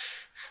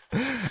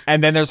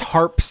 And then there's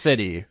Harp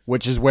City,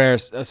 which is where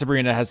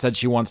Sabrina has said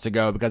she wants to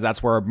go because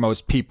that's where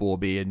most people will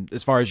be. And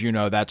as far as you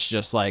know, that's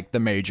just like the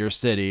major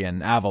city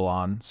in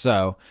Avalon.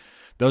 So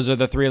those are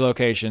the 3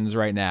 locations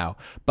right now.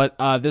 But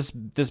this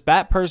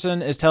bat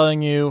person is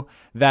telling you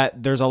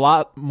that there's a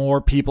lot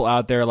more people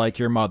out there like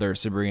your mother,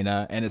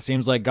 Sabrina. And it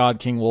seems like God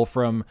King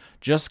Wolfram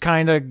just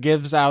kind of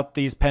gives out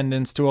these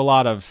pendants to a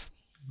lot of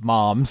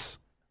moms.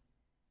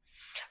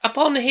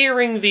 Upon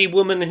hearing the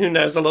woman who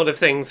knows a lot of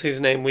things whose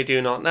name we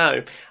do not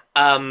know,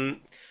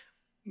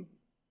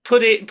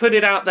 put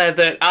it out there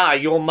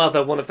that your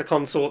mother, one of the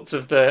consorts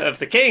of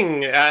the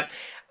king,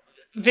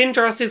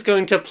 Vindros is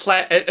going to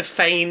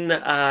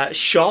feign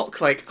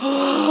shock, like,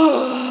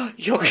 oh,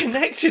 you're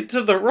connected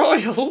to the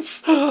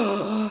royals.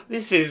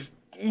 This is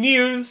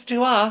news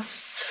to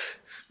us.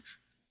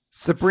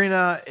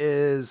 Sabrina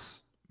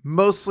is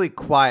mostly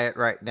quiet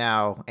right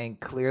now and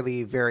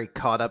clearly very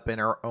caught up in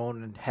her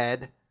own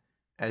head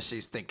as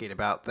she's thinking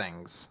about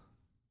things.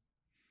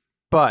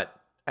 But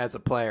as a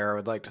player, I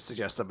would like to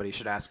suggest somebody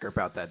should ask her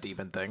about that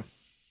demon thing.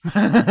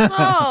 White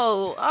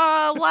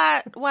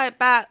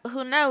bat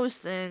who knows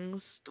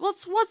things.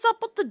 What's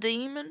up with the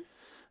demon?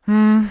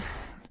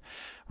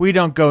 We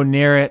don't go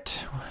near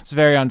it. It's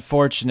very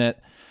unfortunate.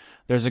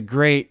 There's a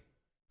great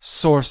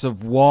source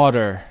of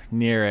water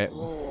near it.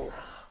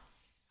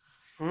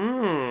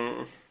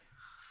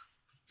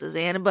 Does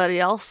anybody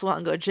else want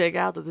to go check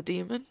out the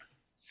demon?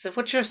 So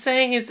what you're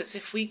saying is that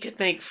if we could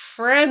make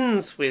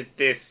friends with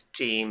this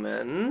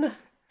demon...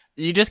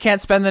 You just can't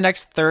spend the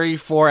next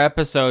 34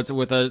 episodes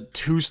with a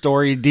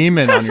 2-story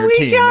demon on your we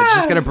team. can. It's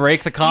just going to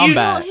break the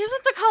combat. He doesn't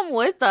have to come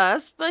with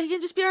us, but he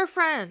can just be our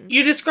friend.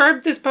 You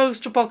described this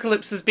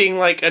post-apocalypse as being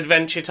like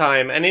Adventure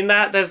Time, and in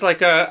that there's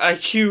like a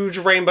huge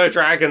rainbow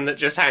dragon that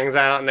just hangs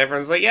out, and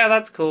everyone's like, yeah,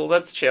 that's cool,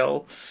 that's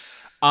chill.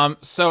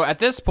 So at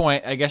this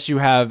point, I guess you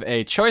have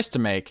a choice to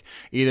make.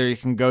 Either you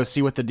can go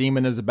see what the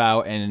demon is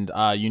about, and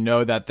you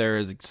know that there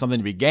is something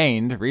to be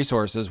gained,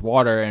 resources,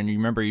 water, and you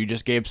remember you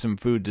just gave some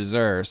food to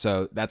Zur,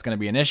 so that's going to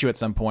be an issue at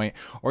some point.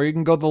 Or you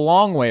can go the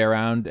long way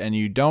around, and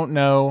you don't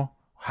know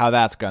how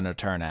that's going to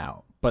turn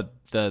out. But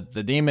the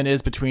demon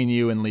is between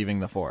you and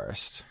leaving the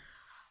forest.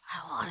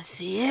 I want to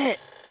see it.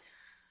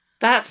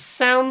 That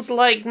sounds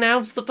like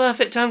now's the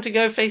perfect time to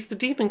go face the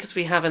demon because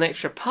we have an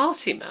extra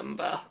party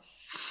member.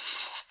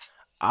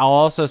 I'll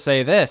also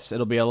say this.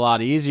 It'll be a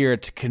lot easier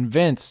to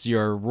convince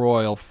your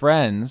royal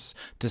friends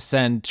to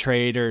send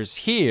traders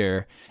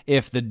here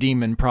if the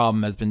demon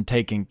problem has been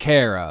taken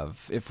care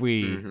of. If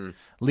we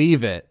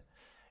leave it,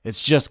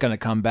 it's just going to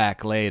come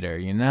back later,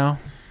 you know?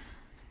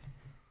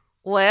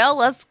 Well,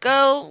 let's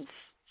go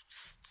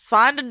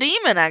find a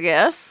demon, I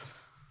guess.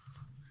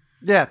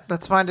 Yeah,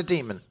 let's find a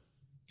demon.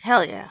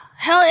 Hell yeah.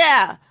 Hell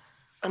yeah.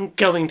 I'm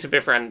going to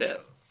befriend it.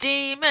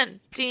 Demon,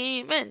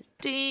 demon,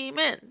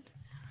 demon.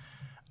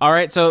 All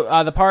right, so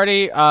the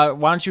party, why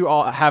don't you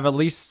all have at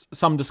least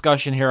some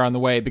discussion here on the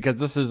way, because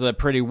this is a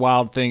pretty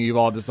wild thing you've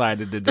all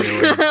decided to do.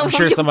 And I'm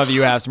sure some of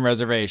you have some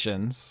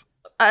reservations.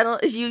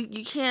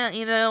 You can't,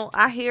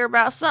 I hear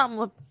about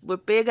something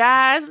with big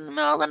eyes in the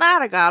middle of the night.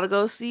 I gotta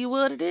go see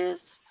what it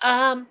is.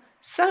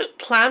 So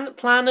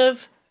plan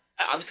of,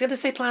 I was going to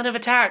say plan of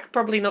attack,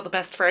 probably not the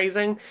best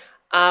phrasing.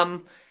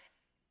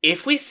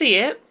 If we see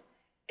it,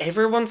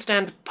 everyone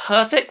stand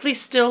perfectly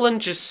still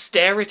and just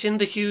stare it in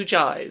the huge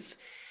eyes.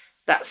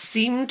 That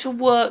seemed to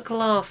work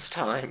last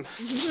time.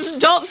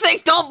 Don't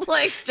think, don't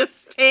blink,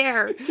 just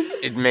stare.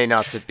 It may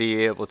not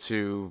be able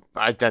to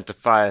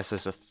identify us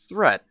as a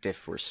threat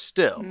if we're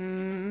still.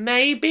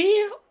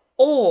 Maybe,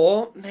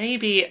 or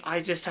maybe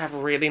I just have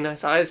really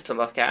nice eyes to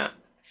look at.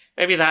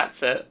 Maybe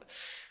that's it.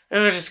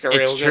 Maybe I just got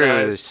real It's good true.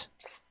 eyes.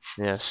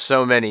 There's,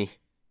 so many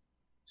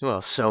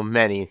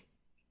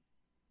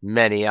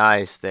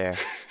eyes there.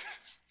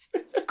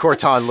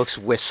 Corton looks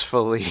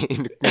wistfully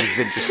in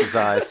Vindrus's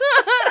eyes.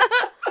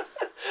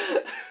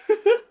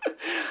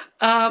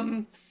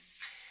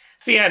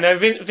 So yeah, no,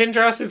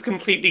 Vindros is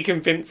completely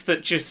convinced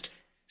that just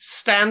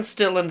stand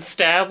still and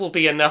stare will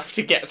be enough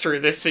to get through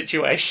this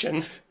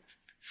situation.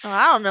 Well,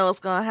 I don't know what's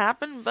gonna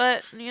happen,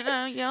 but,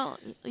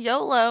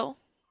 YOLO.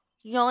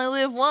 You only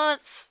live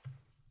once.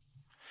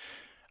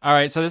 All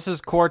right, so this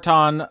is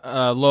Corton,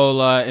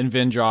 Lola, and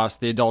Vindros,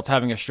 the adults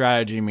having a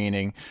strategy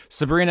meeting.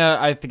 Sabrina,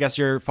 I guess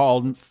you've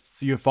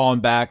fallen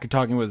back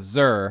talking with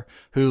Zur,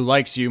 who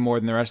likes you more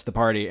than the rest of the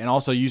party, and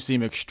also you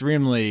seem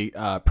extremely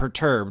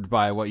perturbed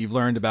by what you've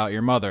learned about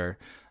your mother.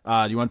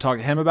 Do you want to talk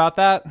to him about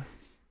that?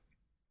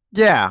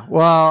 Yeah,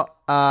 well,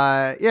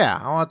 I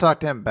want to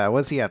talk to him about it. What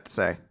does he have to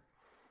say?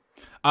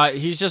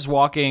 He's just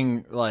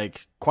walking,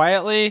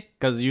 quietly,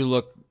 because you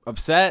look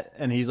upset,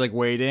 and he's,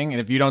 waiting, and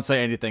if you don't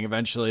say anything,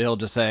 eventually he'll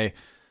just say,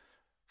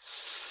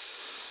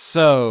 "So,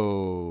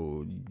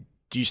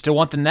 do you still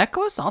want the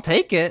necklace? I'll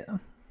take it."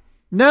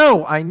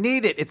 No, I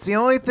need it. It's the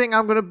only thing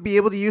I'm going to be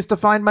able to use to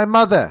find my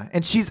mother.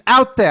 And she's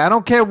out there. I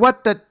don't care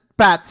what the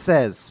bat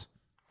says.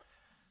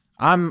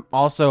 I'm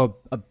also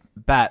a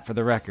bat, for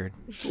the record.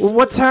 Well,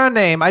 what's her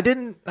name? I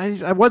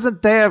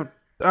wasn't there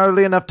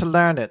early enough to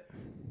learn it.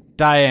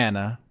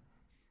 Diana.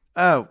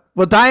 Oh,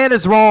 well,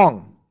 Diana's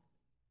wrong.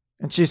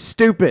 And she's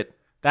stupid.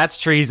 That's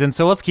treason,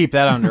 so let's keep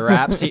that under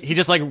wraps. he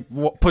just,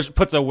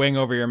 puts a wing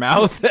over your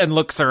mouth and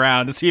looks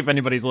around to see if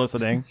anybody's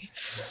listening.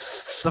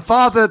 The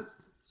father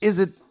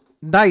isn't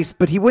nice,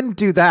 but he wouldn't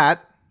do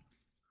that.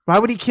 Why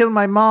would he kill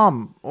my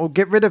mom or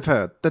get rid of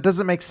her? That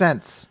doesn't make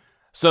sense.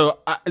 So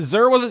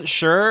Zur wasn't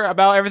sure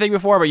about everything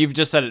before, but you've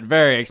just said it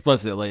very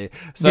explicitly.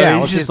 So yeah,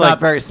 he's she's not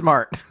very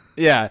smart.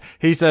 Yeah,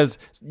 he says,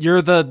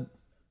 "You're the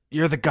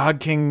God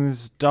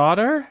King's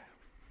daughter?"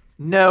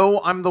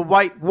 No, I'm the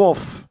White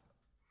Wolf.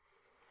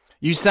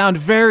 You sound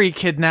very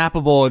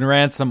kidnappable and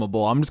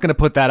ransomable. I'm just gonna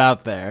put that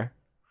out there.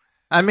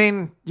 I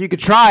mean, you could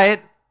try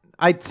it.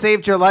 I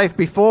saved your life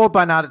before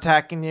by not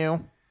attacking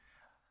you.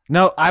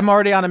 No, I'm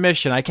already on a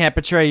mission. I can't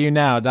betray you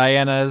now.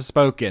 Diana has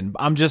spoken.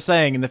 I'm just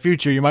saying, in the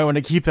future, you might want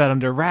to keep that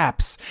under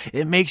wraps.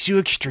 It makes you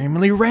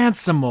extremely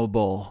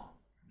ransomable.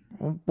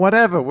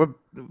 Whatever.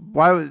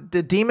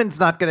 The demon's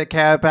not going to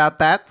care about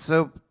that,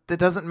 so it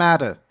doesn't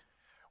matter.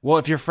 Well,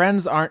 if your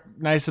friends aren't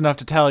nice enough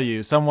to tell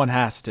you, someone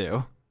has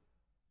to.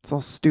 It's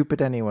all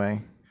stupid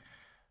anyway.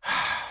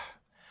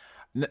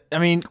 I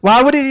mean,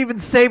 why would it even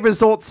say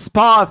Resort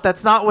Spa if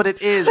that's not what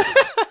it is?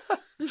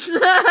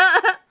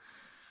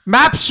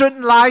 Maps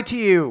shouldn't lie to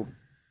you.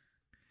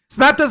 This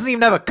map doesn't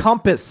even have a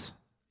compass.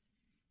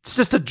 It's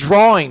just a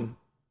drawing.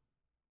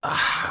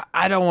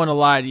 I don't want to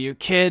lie to you,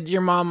 kid.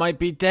 Your mom might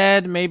be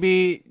dead.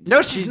 Maybe.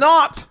 No, she's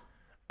not.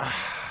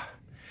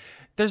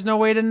 There's no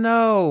way to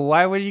know.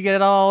 Why would you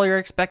get all your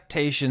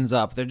expectations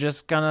up? They're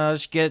just gonna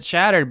get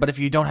shattered. But if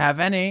you don't have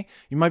any,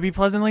 you might be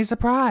pleasantly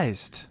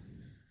surprised.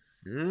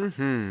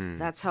 Mm-hmm.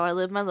 That's how I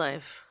live my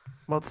life.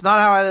 Well, it's not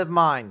how I live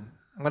mine.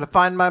 I'm going to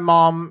find my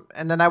mom,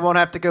 and then I won't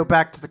have to go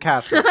back to the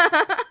castle.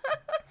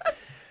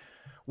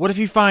 What if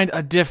you find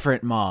a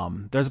different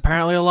mom? There's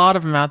apparently a lot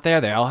of them out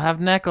there. They all have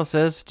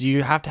necklaces. Do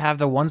you have to have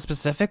the one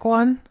specific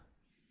one?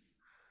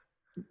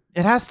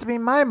 It has to be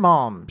my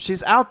mom.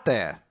 She's out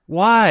there.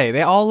 Why?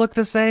 They all look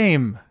the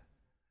same.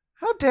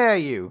 How dare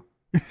you?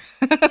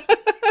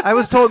 I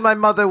was told my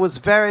mother was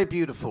very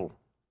beautiful.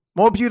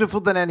 More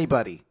beautiful than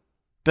anybody.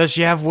 Does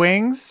she have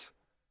wings?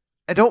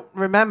 I don't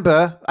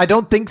remember. I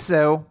don't think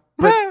so.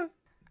 But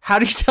How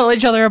do you tell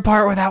each other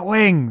apart without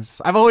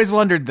wings? I've always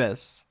wondered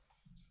this.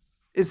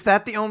 is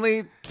that the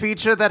only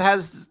feature that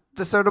has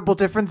discernible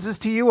differences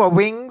to you, or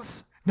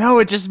wings? No,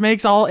 it just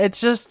makes all,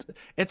 it's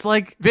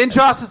like,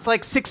 Vindros is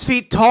like 6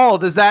 feet tall.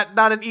 Does that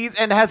not an easy,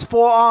 and has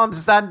 4 arms?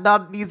 Is that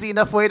not an easy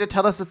enough way to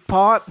tell us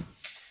apart?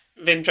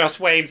 Vindros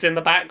waves in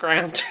the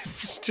background.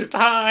 Just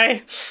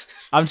hi.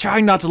 I'm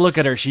trying not to look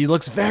at her. She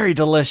looks very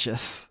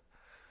delicious.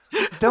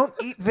 Don't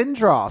eat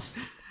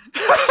Vindros.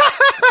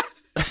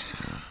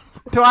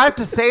 Do I have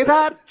to say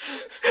that?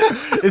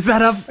 Is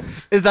that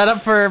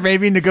up for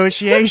maybe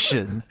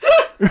negotiation?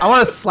 I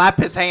want to slap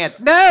his hand.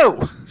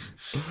 No!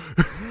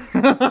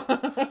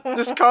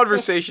 This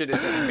conversation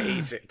is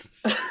amazing.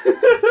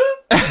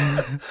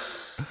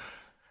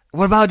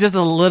 What about just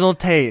a little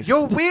taste?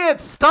 You're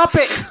weird. Stop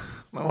it.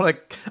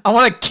 I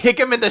want to kick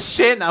him in the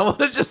shin. I want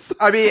to just.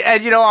 I mean,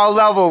 and I'll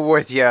level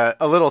with you.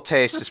 A little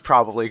taste is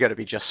probably going to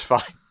be just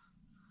fine.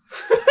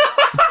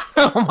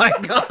 Oh my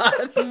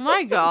god. Oh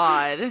my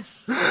god.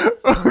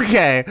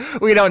 Okay,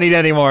 we don't need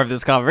any more of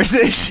this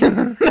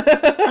conversation.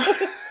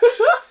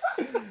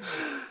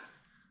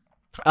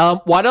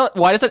 Why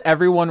doesn't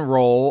everyone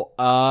roll?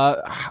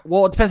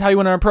 Well, it depends how you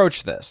want to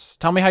approach this.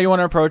 Tell me how you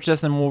want to approach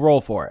this, and we'll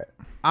roll for it.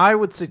 I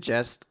would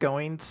suggest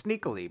going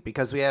sneakily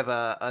because we have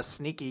a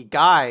sneaky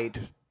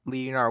guide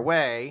leading our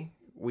way.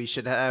 We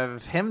should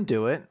have him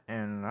do it,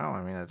 and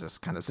that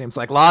just kind of seems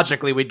like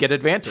logically we'd get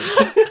advantage.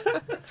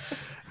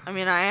 I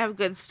mean, I have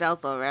good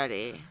stealth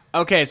already.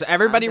 Okay, so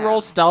everybody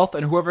rolls stealth,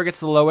 and whoever gets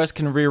the lowest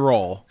can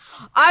re-roll.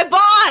 I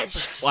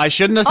botched! Well, I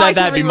shouldn't have I said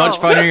that. can It'd be much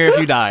re-roll. funnier if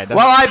you died. Well,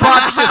 I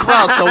botched as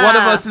well, so one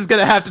of us is going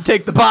to have to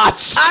take the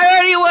botch. I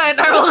already went.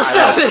 I rolled a I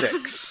got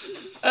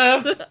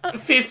 7.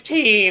 6.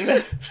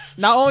 15.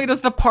 Not only does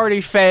the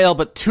party fail,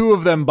 but 2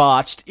 of them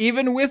botched.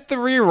 Even with the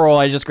re-roll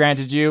I just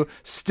granted you,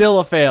 still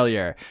a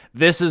failure.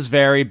 This is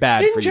very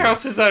bad for you.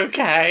 Vindros is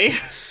okay.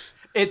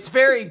 It's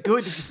very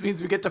good. It just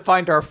means we get to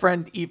find our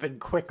friend even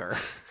quicker.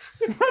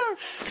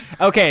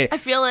 Okay, I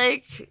feel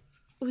like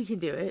we can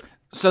do it.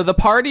 so the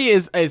party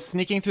is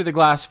sneaking through the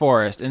glass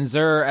forest, and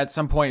Zur at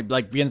some point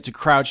begins to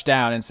crouch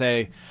down and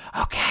say,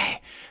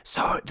 "Okay,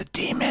 so the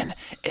demon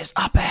is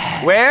up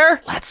ahead.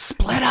 Where? Let's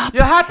split up."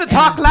 You'll have to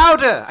talk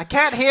louder. I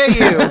can't hear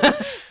you.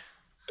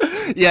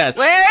 Yes.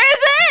 Where is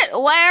it?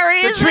 Where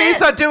is The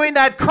trees it? are doing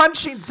that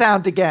crunching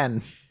sound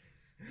again.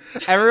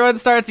 Everyone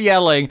starts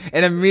yelling,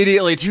 and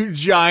immediately 2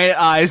 giant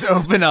eyes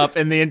open up,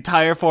 and the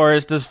entire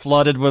forest is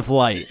flooded with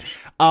light.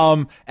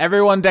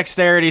 Everyone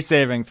dexterity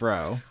saving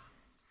throw.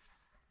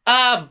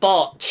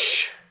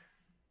 Botch.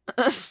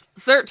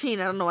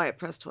 13. I don't know why I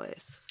pressed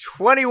twice.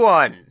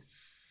 21.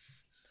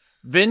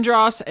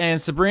 Vindros and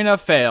Sabrina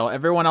fail.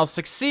 Everyone else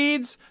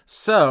succeeds.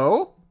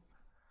 So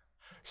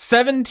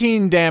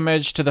 17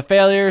 damage to the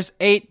failures,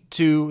 8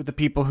 to the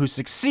people who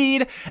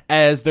succeed,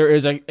 as there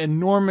is an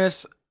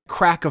enormous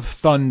crack of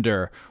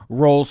thunder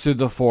rolls through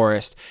the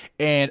forest,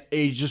 and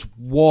a just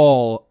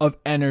wall of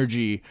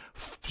energy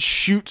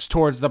shoots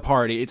towards the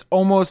party. It's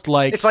almost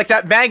like It's like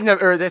that Magnum,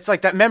 or it's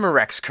like that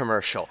Memorex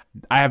commercial.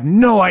 I have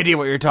no idea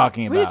what you're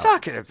talking about. What are you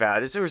talking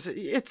about? It's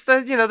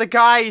the the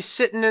guy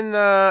sitting in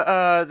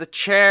the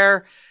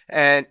chair,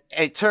 and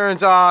it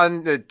turns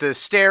on the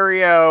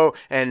stereo,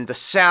 and the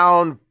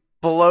sound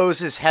blows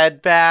his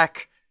head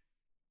back.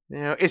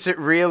 Is it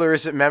real or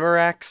is it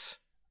Memorex?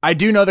 I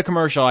do know the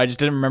commercial. I just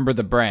didn't remember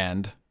the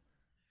brand.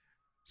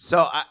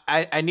 So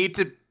I need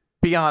to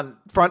be on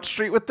Front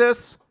Street with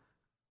this.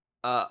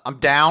 I'm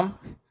down.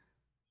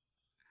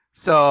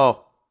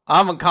 So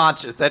I'm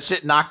unconscious. That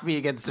shit knocked me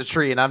against a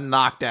tree and I'm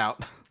knocked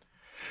out.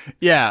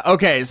 Yeah,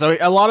 okay, so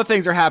a lot of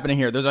things are happening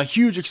here. There's a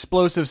huge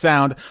explosive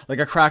sound, like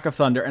a crack of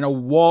thunder, and a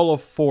wall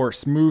of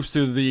force moves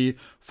through the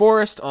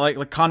forest.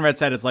 Like Conrad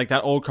said, it's like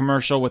that old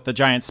commercial with the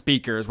giant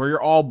speakers, where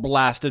you're all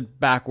blasted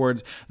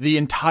backwards. The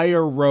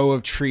entire row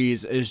of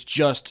trees is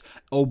just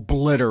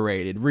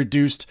obliterated,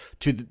 reduced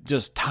to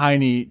just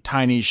tiny,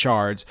 tiny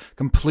shards,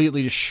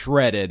 completely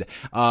shredded.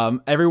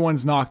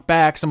 Everyone's knocked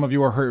back. Some of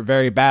you are hurt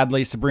very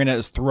badly. Sabrina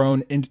is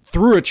thrown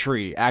through a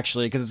tree,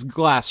 actually, because it's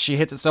glass. She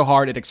hits it so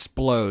hard it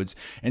explodes,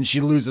 and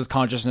she loses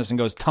consciousness and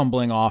goes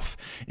tumbling off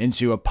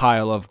into a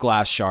pile of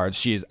glass shards.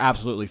 She is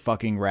absolutely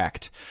fucking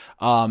wrecked.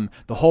 The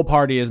whole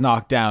party is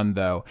knocked down,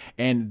 though,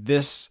 and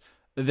this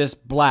this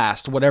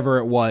blast, whatever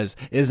it was,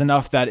 is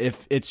enough that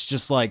if it's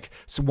just like,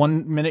 so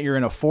one minute you're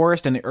in a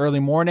forest in the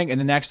early morning and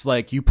the next,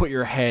 like, you put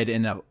your head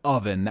in an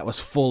oven that was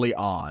fully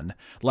on,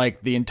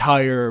 like the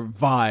entire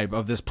vibe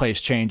of this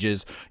place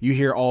changes. You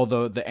hear all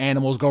the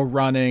animals go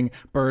running,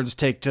 birds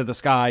take to the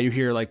sky. You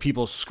hear like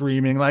people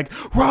screaming like,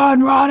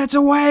 run, it's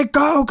awake,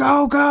 go,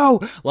 go,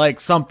 go. Like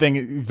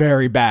something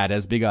very bad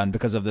has begun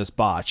because of this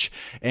botch.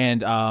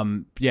 And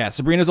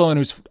Sabrina's the only one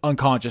who's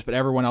unconscious, but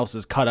everyone else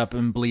is cut up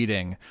and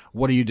bleeding.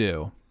 What do you do?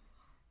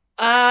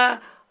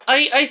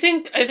 I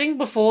think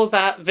before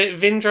that,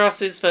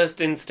 Vindras's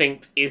first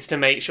instinct is to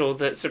make sure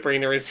that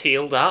Sabrina is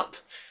healed up,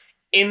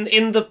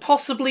 in the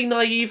possibly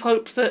naive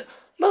hope that,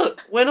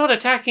 look, we're not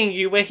attacking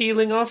you, we're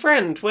healing our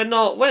friend. We're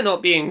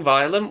not being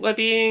violent. We're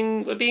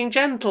being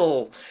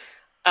gentle.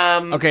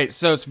 Okay,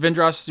 so it's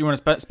Vindras, you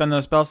want to spend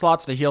those spell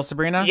slots to heal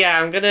Sabrina? Yeah,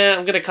 I'm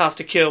gonna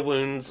cast a Cure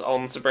Wounds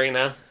on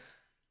Sabrina.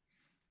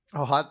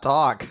 Oh, hot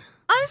dog.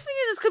 I was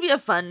thinking this could be a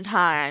fun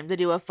time to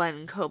do a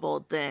fun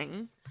kobold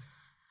thing.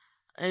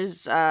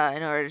 Is in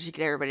order to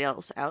get everybody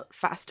else out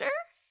faster.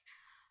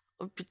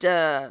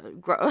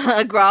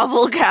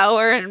 Grovel,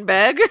 cower, and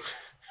beg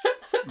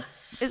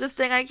is a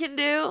thing I can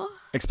do.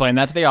 Explain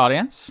that to the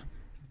audience.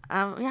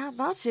 I'm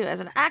about to. As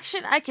an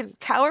action, I can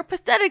cower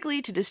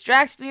pathetically to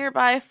distract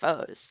nearby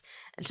foes.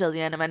 Until the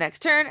end of my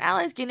next turn,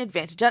 allies gain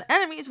advantage on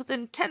enemies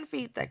within 10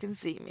 feet that can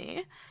see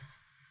me.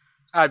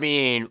 I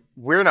mean,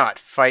 we're not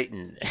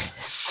fighting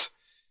this.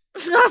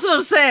 That's what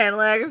I'm saying.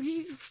 Like,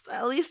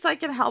 at least I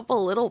can help a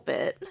little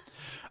bit.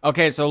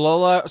 Okay, so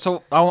Lola,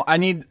 I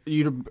need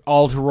you to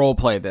all to role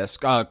play this.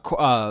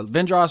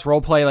 Vindras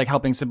role play like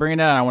helping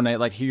Sabrina, and I want to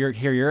like hear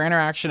your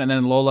interaction, and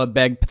then Lola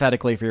beg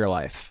pathetically for your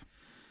life.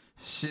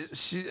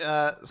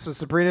 So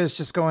Sabrina's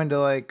just going to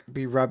like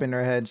be rubbing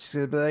her head. She's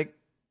gonna be like,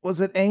 "Was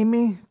it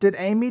Amy? Did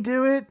Amy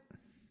do it?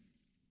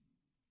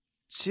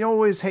 She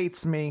always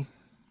hates me."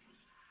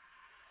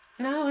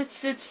 No,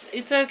 it's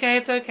okay.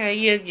 It's okay.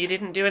 You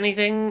didn't do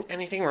anything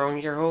wrong.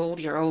 You're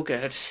all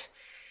good.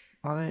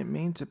 I didn't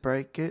mean to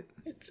break it.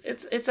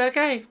 It's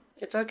okay.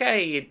 It's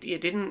okay. You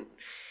didn't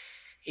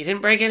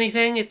break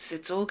anything.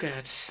 It's all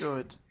good.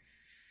 Good.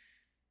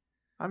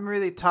 I'm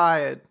really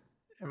tired,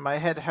 and my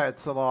head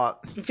hurts a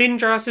lot.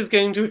 Vindras is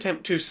going to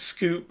attempt to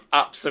scoop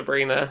up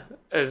Sabrina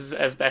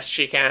as best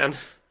she can.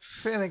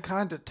 Feeling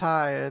kind of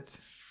tired.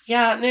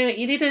 Yeah, no,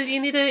 you need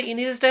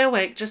to stay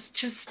awake.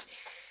 Just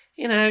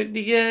you're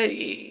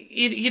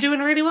doing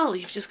really well.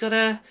 You just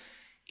gotta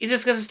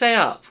stay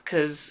up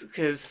because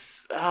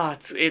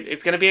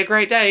it's gonna be a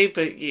great day,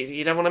 but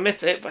you don't want to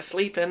miss it by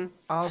sleeping.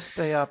 I'll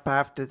stay up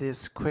after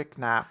this quick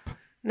nap.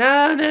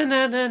 No.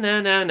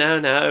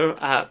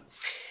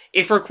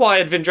 If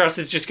required, Vindras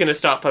is just gonna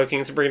start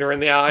poking Sabrina in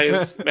the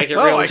eyes, make it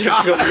real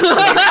difficult to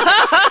sleep.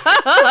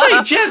 Just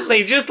like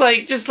gently, just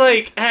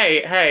like,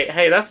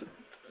 hey,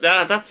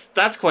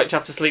 that's quite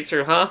tough to sleep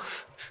through, huh?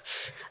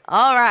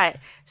 All right,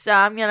 so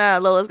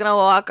Lola's gonna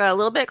walk a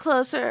little bit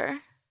closer,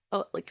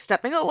 like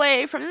stepping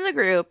away from the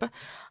group.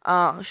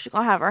 She's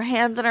gonna have her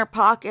hands in her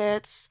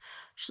pockets.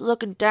 She's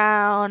looking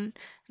down,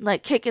 and,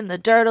 like kicking the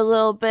dirt a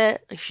little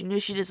bit, like she knew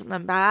she did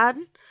something bad.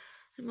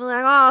 And be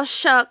like, "Oh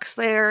shucks,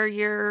 there,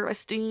 your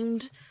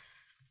esteemed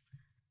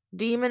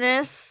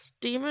demoness.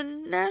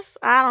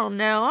 I don't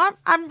know.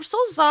 I'm so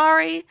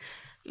sorry.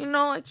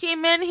 I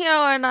came in here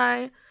and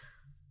I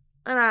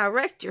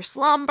wrecked your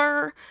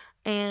slumber,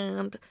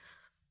 and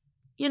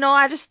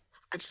I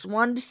just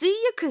wanted to see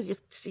you because you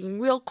seem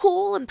real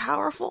cool and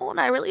powerful, and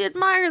I really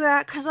admire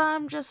that because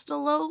I'm just a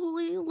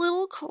lowly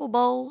little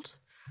kobold.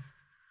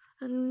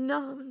 And,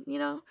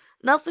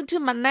 nothing to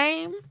my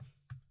name.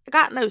 I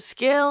got no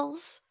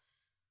skills.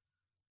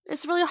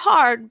 It's really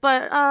hard,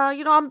 but,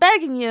 I'm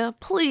begging you,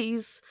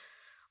 please,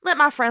 let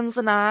my friends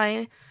and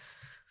I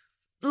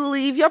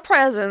leave your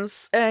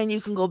presence, and you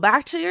can go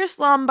back to your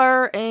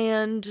slumber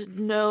and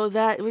know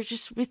that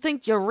we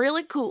think you're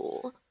really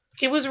cool."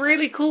 It was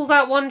really cool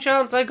that one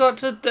chance I got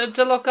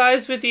to lock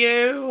eyes with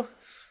you.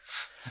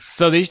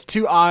 So these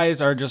two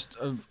eyes are just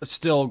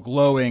still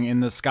glowing in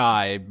the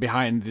sky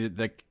behind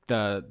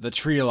the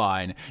tree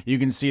line. You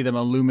can see them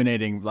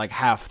illuminating like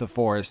half the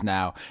forest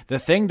now. The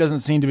thing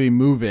doesn't seem to be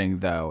moving,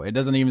 though. It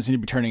doesn't even seem to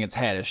be turning its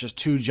head. It's just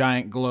two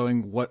giant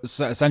glowing, what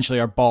essentially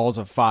are balls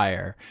of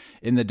fire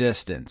in the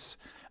distance.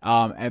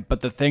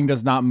 But the thing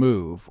does not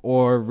move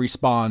or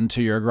respond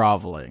to your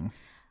groveling.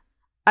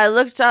 I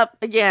looked up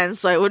again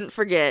so I wouldn't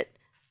forget.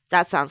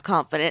 That sounds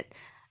confident.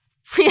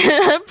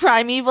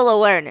 Primeval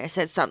awareness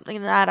is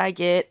something that I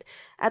get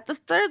at the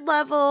 3rd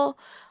level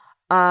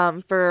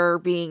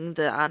for being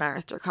the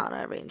unearthed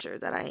Arcana ranger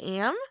that I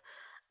am.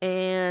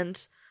 And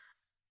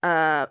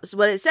so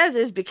what it says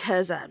is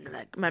because I'm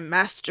like my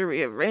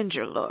mastery of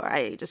ranger lore,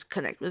 I just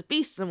connect with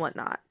beasts and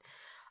whatnot.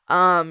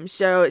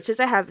 So it says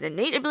I have an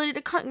innate ability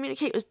to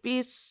communicate with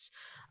beasts.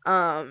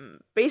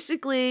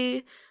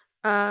 Basically,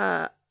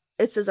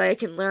 it says I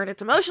can learn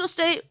its emotional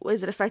state.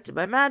 Was it affected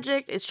by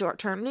magic? Its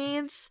short-term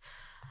needs.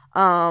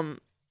 Can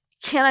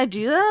I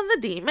do that on the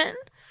demon?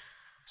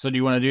 So do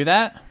you want to do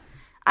that?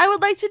 I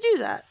would like to do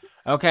that.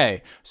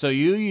 Okay, so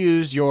you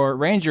use your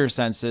ranger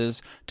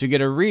senses to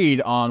get a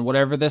read on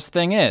whatever this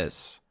thing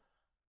is.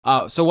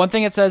 So one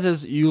thing it says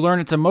is you learn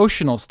its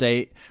emotional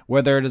state,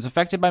 whether it is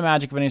affected by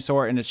magic of any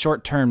sort, and its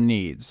short-term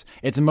needs.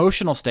 Its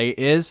emotional state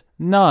is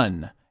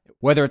none.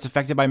 Whether it's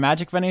affected by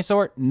magic of any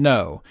sort,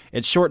 no.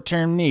 Its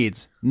short-term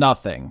needs,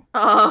 nothing.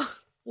 Well,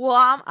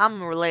 I'm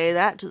gonna relay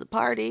that to the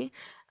party.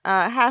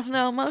 Has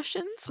no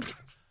emotions.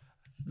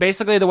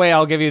 Basically, the way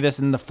I'll give you this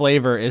in the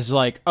flavor is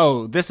like,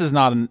 oh, this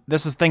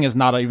thing is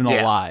not even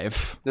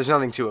alive. There's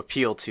nothing to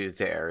appeal to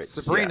there. It's,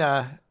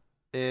 Sabrina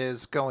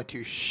is going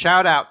to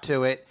shout out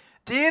to it.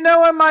 Do you know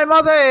where my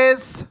mother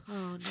is?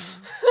 Oh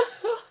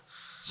no.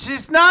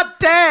 She's not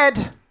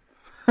dead.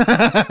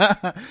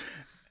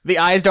 The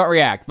eyes don't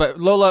react. But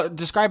Lola,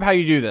 describe how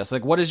you do this.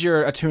 Like, what does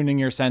your attuning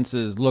your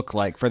senses look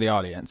like for the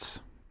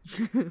audience?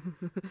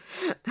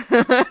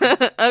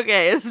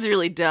 Okay, this is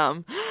really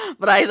dumb,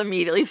 but I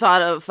immediately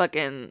thought of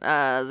fucking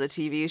the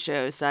TV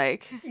show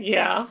Psych.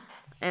 Yeah.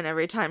 And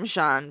every time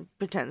Sean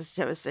pretends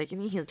to have a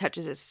sickness, he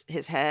touches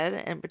his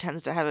head and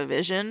pretends to have a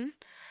vision.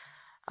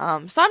 So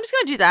I'm just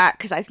gonna do that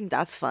because I think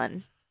that's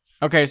fun.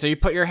 Okay, so you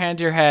put your hand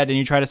to your head and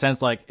you try to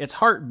sense like its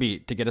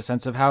heartbeat to get a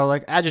sense of how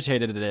like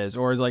agitated it is,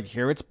 or like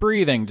hear its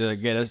breathing to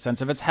get a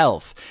sense of its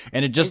health.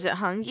 And it just Is it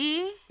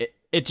hungry?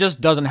 it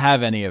just doesn't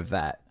have any of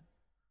that.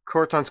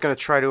 Corton's going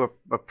to try to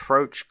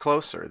approach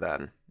closer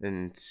then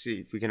and see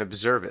if we can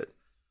observe it.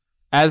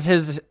 As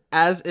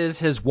is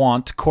his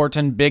wont,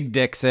 Corton big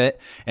dicks it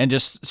and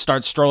just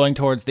starts strolling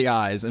towards the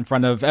eyes in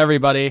front of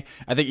everybody.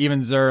 I think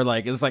even Zur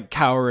is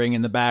cowering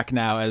in the back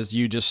now as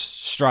you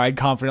just stride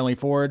confidently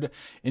forward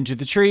into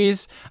the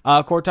trees,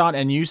 Corton,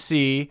 and you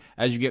see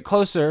as you get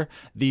closer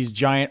these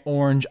giant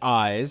orange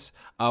eyes,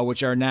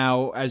 which are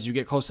now, as you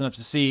get close enough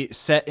to see,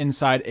 set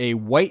inside a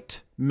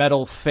white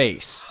metal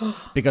face,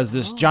 because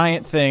this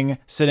giant thing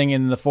sitting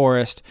in the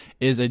forest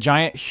is a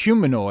giant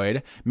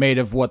humanoid made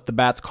of what the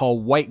bats call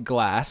white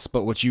glass,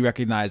 but which you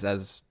recognize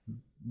as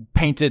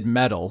painted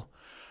metal.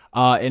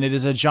 And it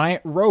is a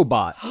giant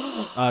robot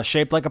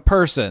shaped like a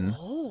person.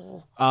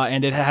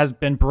 And it has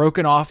been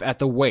broken off at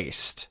the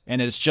waist.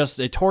 And it's just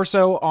a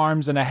torso,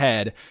 arms, and a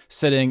head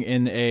sitting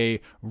in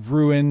a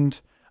ruined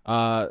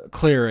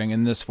clearing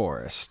in this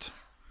forest.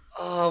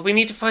 Oh, we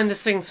need to find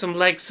this thing some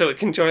legs so it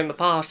can join the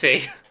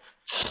party.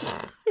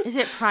 Is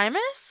it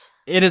Primus?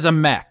 It is a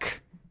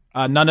mech.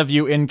 None of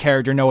you in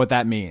character know what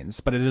that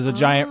means, but it is a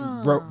giant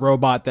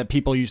robot that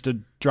people used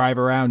to drive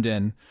around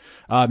in.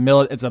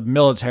 It's a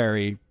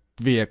military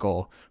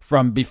vehicle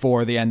from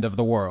before the end of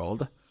the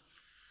world.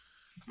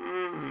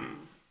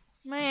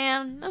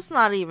 Man, that's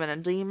not even a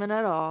demon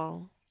at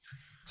all.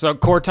 So,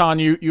 Corton,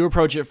 you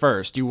approach it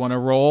first. You want to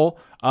roll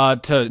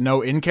to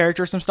know in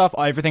character some stuff?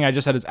 Everything I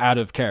just said is out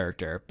of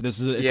character. It's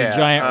a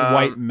giant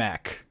white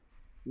mech.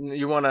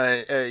 You want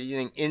you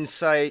think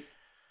insight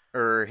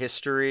or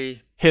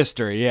history?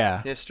 History,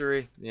 yeah.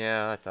 History?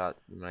 Yeah, I thought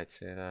you might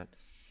say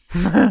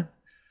that.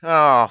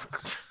 Oh,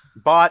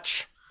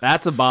 botch.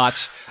 That's a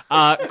botch.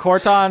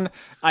 Corton,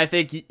 I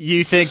think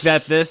you think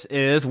that this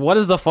is... What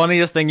is the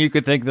funniest thing you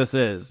could think this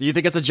is? You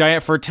think it's a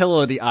giant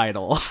fertility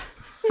idol.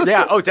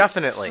 Yeah, oh,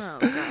 definitely. Oh,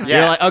 God. Yeah.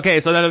 You're like, okay,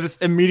 so then this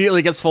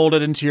immediately gets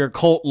folded into your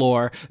cult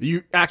lore.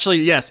 You actually,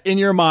 yes, in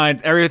your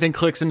mind, everything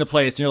clicks into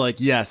place, and you're like,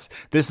 yes,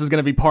 this is going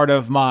to be part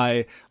of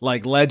my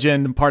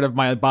legend, part of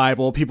my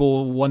Bible.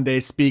 People will one day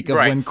speak of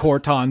when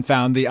Corton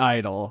found the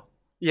idol.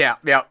 Yeah,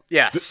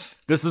 yes.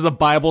 This is a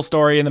Bible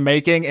story in the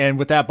making, and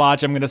with that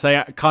botch, I'm going to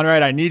say,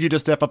 Conrad, I need you to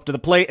step up to the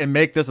plate and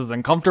make this as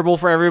uncomfortable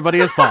for everybody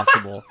as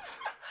possible.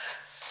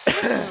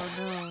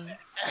 Oh, no.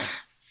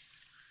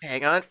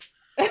 Hang on.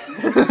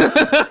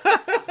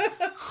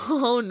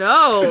 Oh,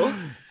 no.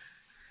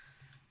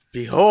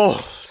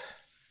 Behold.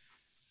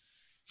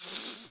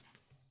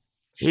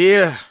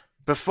 Here,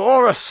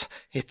 before us,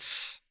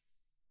 it's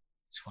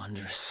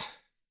wondrous.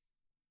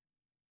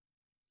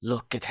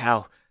 Look at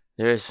how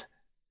there's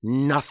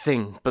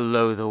nothing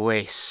below the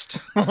waist.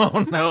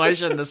 Oh, no, I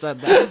shouldn't have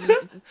said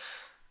that.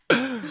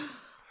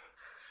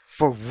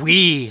 For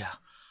we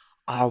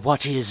are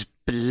what is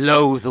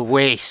below the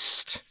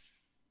waist.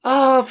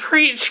 Oh,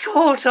 preach,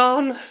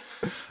 Corton.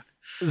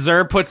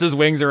 Zur puts his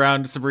wings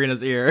around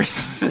Sabrina's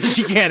ears.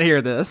 She can't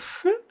hear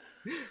this.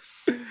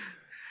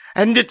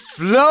 And it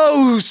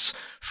flows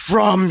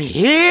from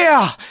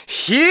here.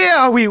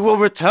 Here we will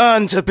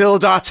return to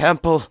build our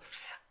temple.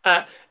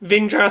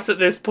 Vindras at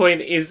this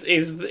point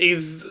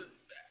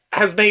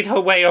has made her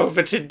way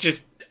over to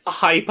just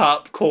hype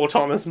up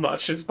Corton as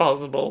much as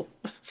possible.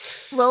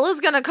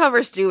 Lola's gonna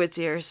cover Stewart's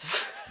ears.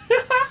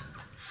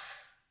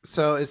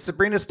 So is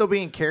Sabrina still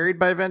being carried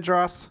by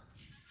Vendros?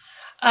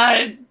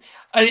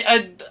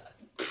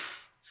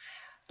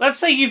 Let's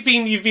say you've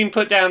been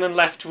put down and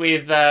left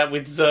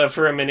with Zur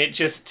for a minute,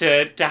 just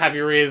to have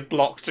your ears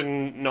blocked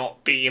and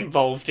not be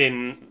involved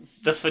in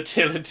the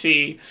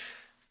fertility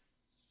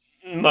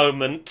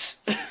moment.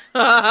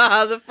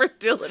 The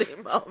fertility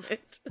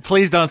moment.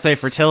 Please don't say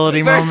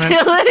fertility moment.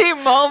 Fertility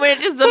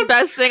moment is the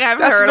best thing I've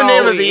That's heard the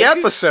name all of the week.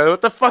 episode.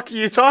 What the fuck are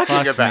you talking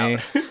Fuck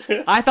about?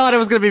 me. I thought it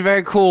was going to be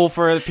very cool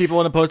for the people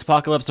in a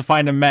post-apocalypse to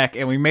find a mech,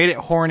 and we made it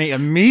horny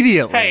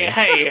immediately.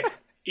 Hey,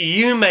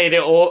 you made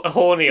it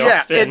horny, Yeah,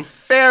 Austin. in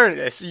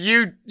fairness,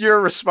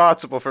 you're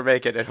responsible for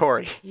making it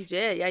horny. You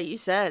did, yeah, you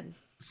said.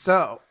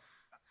 So,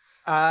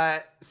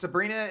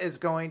 Sabrina is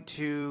going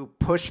to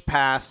push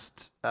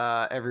past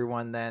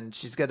everyone. Then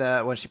she's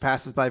gonna, when she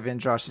passes by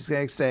Vindra, she's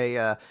gonna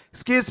say,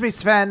 "Excuse me,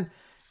 Sven,"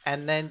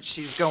 and then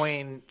she's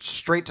going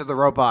straight to the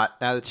robot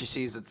now that she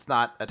sees it's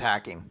not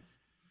attacking.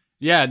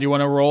 Yeah, do you want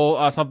to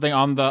roll something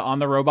on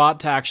the robot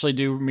to actually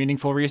do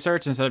meaningful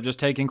research instead of just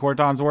taking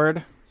Corton's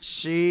word?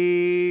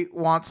 She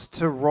wants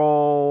to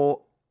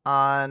roll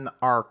on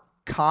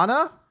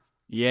Arcana.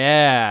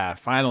 Yeah,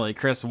 finally,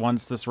 Chris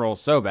wants this roll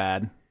so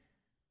bad.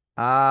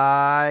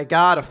 I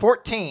got a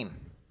 14.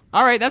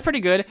 All right, that's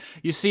pretty good.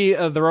 You see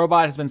the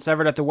robot has been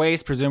severed at the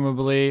waist,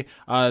 presumably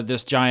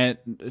this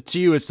giant,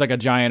 to you it's like a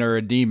giant or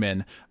a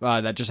demon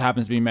that just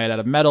happens to be made out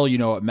of metal. You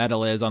know what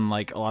metal is,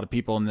 unlike a lot of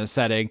people in this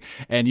setting.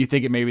 And you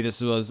think maybe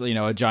this was,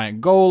 a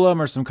giant golem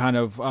or some kind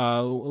of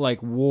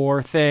like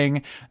war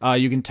thing.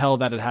 You can tell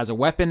that it has a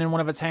weapon in one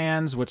of its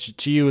hands, which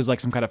to you is like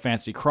some kind of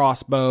fancy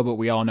crossbow, but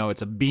we all know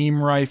it's a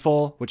beam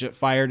rifle, which it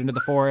fired into the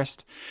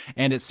forest.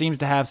 And it seems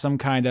to have some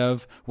kind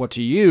of, what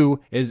to you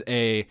is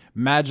a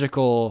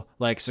magical,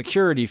 like,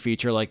 security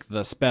feature, like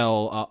the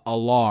spell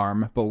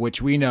alarm, but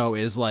which we know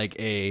is like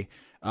a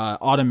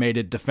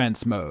automated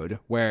defense mode,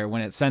 where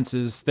when it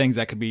senses things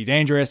that could be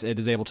dangerous, it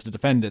is able to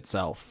defend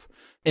itself.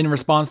 In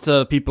response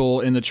to people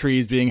in the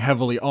trees being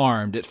heavily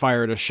armed, it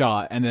fired a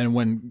shot, and then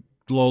when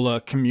Lola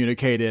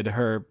communicated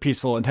her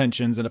peaceful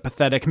intentions in a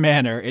pathetic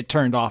manner, it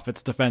turned off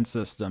its defense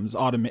systems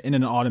in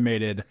an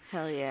automated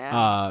Hell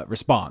yeah.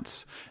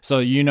 response. So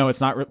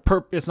it's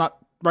not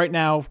right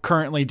now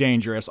currently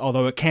dangerous,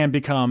 although it can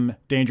become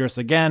dangerous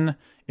again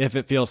if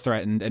it feels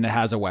threatened and it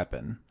has a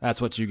weapon.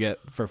 That's what you get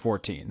for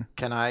 14.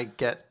 Can I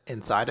get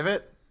inside of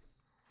it?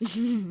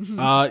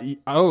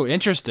 Oh,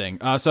 interesting.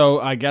 So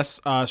I guess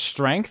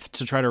strength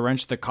to try to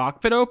wrench the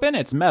cockpit open.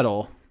 It's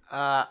metal.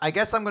 I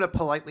guess I'm going to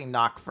politely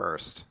knock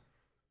first.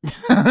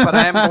 But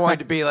I am going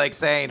to be like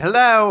saying,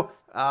 "Hello,"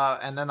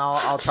 and then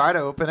I'll try to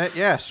open it.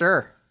 Yeah,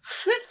 sure.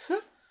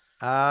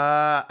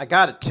 I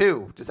got a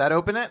 2. Does that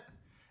open it?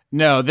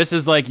 No, this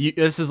is like you,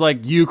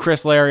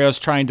 Chris Larios,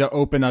 trying to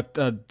open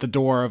the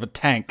door of a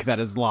tank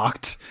that is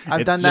locked.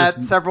 I've done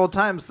that several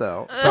times,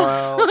 though. So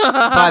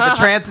by the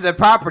transitive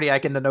property, I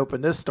can then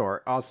open this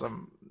door.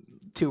 Awesome.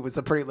 2 was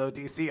a pretty low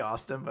DC,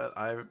 Austin, but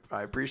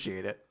I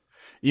appreciate it.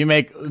 You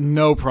make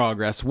no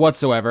progress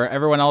whatsoever.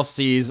 Everyone else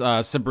sees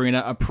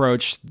Sabrina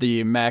approach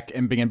the mech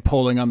and begin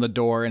pulling on the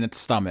door in its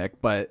stomach,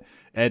 but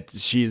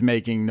she's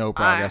making no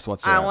progress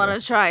whatsoever. I want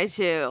to try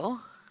to.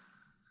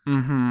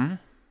 Mm-hmm.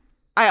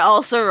 I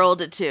also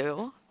rolled a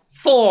 2.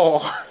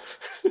 4.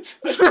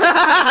 This is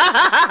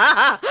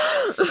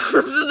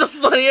the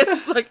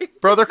funniest fucking...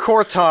 Brother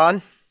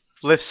Corton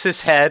lifts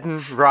his head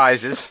and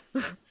rises,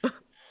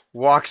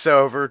 walks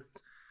over,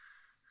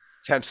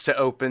 attempts to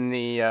open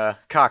the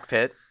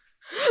cockpit.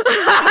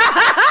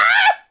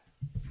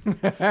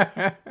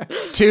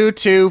 2,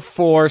 2,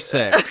 4,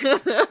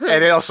 6.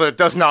 And it also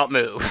does not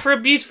move. For a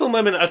beautiful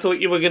moment, I thought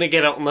you were going to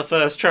get it on the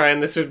first try,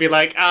 and this would be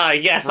like,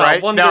 yes, Right?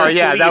 I'll wonder No, as the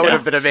yeah, that leader. would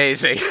have been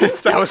amazing.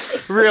 That was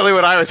really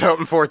what I was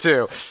hoping for,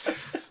 too.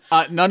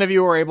 None of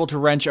you were able to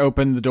wrench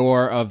open the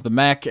door of the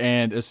mech,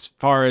 and as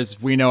far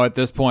as we know at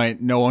this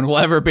point, no one will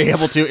ever be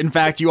able to. In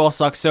fact, you all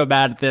suck so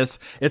bad at this,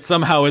 it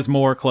somehow is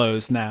more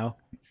closed now.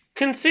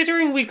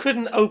 Considering we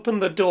couldn't open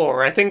the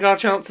door, I think our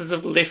chances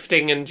of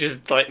lifting and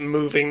just,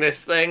 moving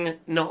this thing,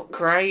 not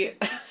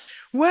great.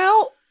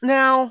 Well,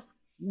 now,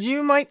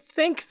 you might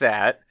think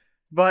that,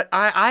 but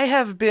I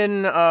have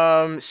been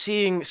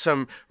seeing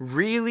some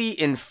really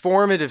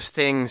informative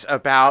things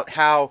about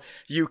how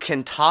you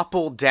can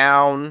topple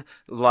down,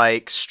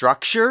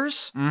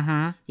 structures,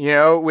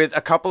 with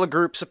a couple of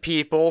groups of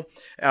people,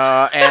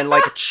 and,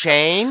 a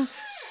chain.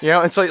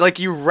 And so,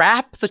 you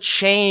wrap the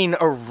chain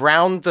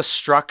around the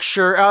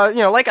structure,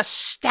 like a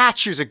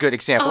statue's a good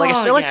example.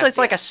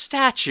 Like a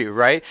statue,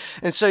 right?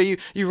 And so you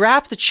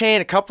wrap the chain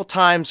a couple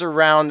times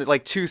around,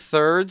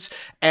 2/3,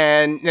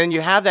 and then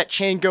you have that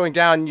chain going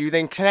down, and you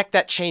then connect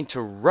that chain to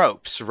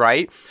ropes,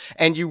 right?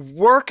 And you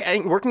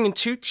working in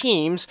 2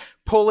 teams,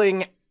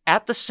 pulling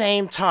at the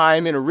same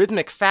time in a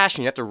rhythmic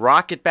fashion. You have to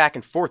rock it back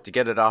and forth to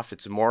get it off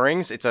its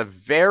moorings. It's a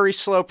very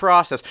slow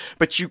process,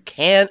 but you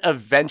can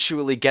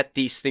eventually get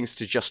these things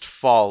to just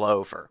fall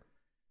over.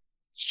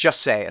 Just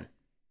saying.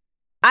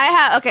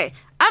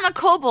 I'm a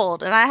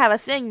kobold, and I have a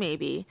thing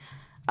maybe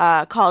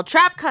called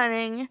trap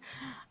cunning,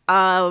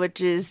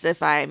 which is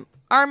if I'm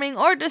arming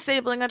or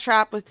disabling a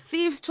trap with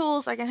thieves'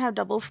 tools, I can have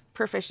double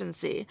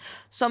proficiency.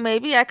 So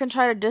maybe I can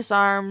try to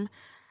disarm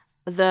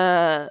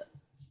the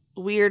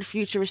weird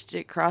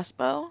futuristic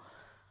crossbow.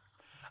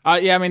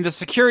 Yeah, I mean, the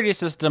security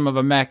system of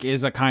a mech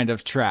is a kind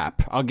of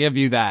trap. I'll give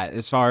you that.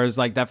 As far as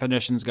like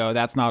definitions go,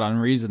 that's not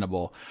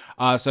unreasonable.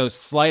 So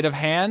sleight of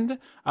hand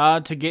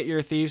to get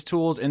your thieves'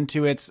 tools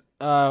into its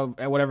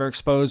whatever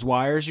exposed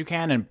wires you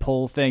can and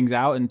pull things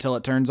out until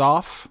it turns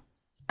off.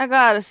 I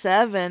got a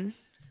 7.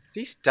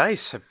 These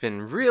dice have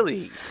been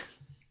really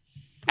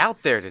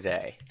out there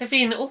today. They've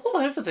been all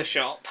over the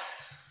shop.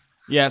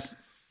 Yes.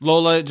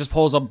 Lola just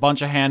pulls a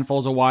bunch of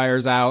handfuls of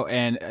wires out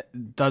and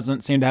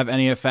doesn't seem to have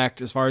any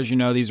effect. As far as you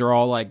know, these are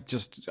all like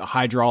just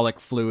hydraulic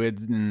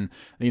fluids and,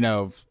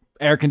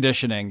 air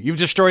conditioning. You've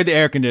destroyed the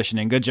air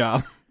conditioning. Good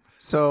job.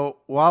 So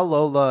while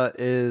Lola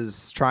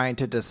is trying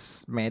to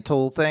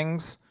dismantle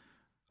things,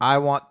 I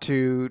want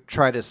to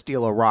try to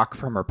steal a rock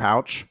from her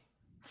pouch.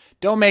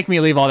 Don't make me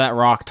leave all that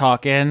rock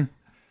talk in.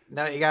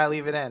 No, you gotta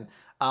leave it in.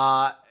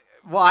 Well,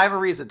 I have a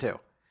reason to.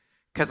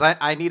 Because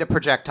I need a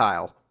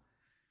projectile.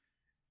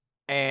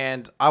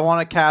 And I want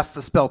to cast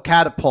the spell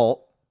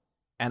Catapult,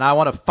 and I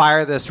want to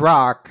fire this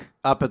rock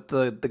up at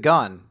the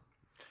gun.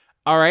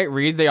 All right,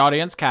 read the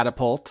audience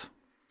Catapult.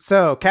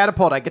 So,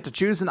 Catapult, I get to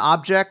choose an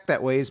object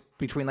that weighs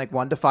between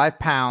 1 to 5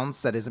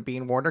 pounds that isn't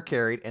being worn or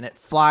carried, and it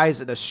flies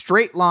in a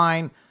straight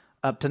line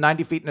up to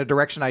 90 feet in a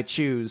direction I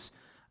choose,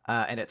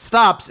 and it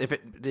stops if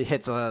it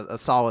hits a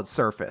solid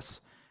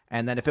surface.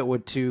 And then if it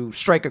would to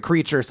strike a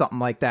creature or something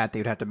like that, they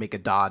would have to make a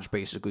dodge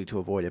basically to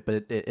avoid it.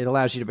 But it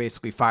allows you to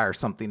basically fire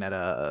something at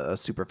a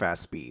super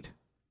fast speed.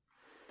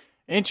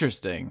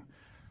 Interesting.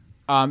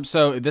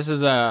 So this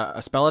is a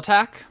spell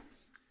attack?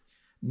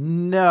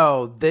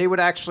 No, they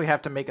would actually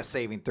have to make a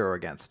saving throw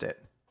against it.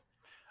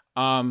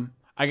 I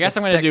guess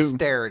It's I'm going to do...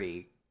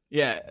 dexterity.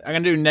 Yeah,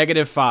 I'm going to do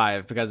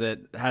 -5 because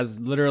it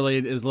has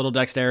literally as little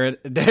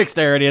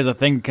dexterity as a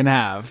thing can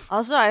have.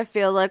 Also, I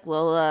feel like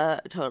Lola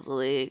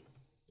totally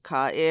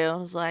caught you. I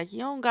was like, you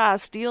don't gotta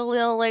steal,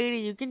 little lady.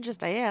 You can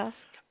just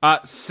ask.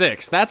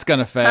 6. That's going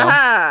to fail.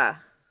 Ah!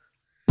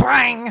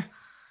 Bang!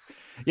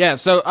 Yeah,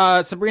 so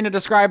Sabrina,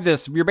 describe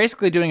this. You're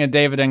basically doing a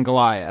David and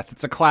Goliath.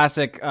 It's a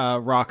classic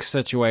rock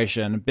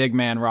situation, big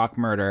man rock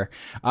murder.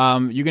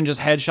 You can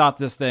just headshot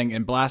this thing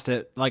and blast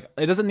it.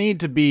 It doesn't need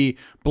to be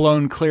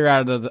blown clear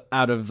out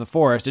of the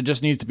forest. It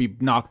just needs to be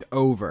knocked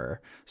over.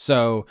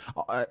 So,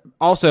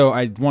 also,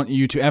 I want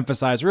you to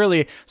emphasize,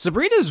 really,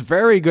 Sabrina's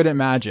very good at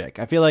magic.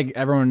 I feel like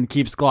everyone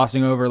keeps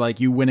glossing over,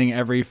 you winning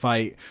every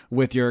fight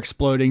with your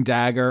exploding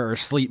dagger or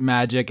sleep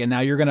magic, and now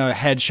you're going to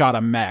headshot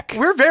a mech.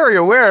 We're very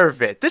aware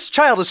of it. This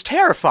child is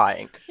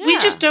terrifying. We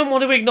just don't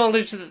want to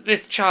acknowledge that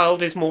this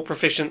child is more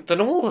proficient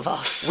than all of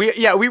us. We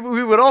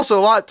would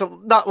also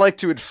not like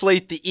to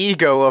inflate the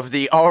ego of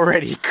the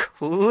already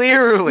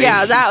clearly...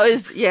 Yeah, that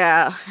was...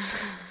 Yeah.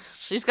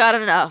 She's got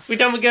enough. We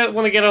don't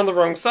want to get on the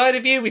wrong side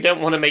of you. We don't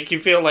want to make you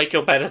feel like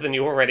you're better than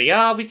you already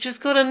are. We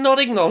just got to not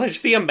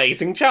acknowledge the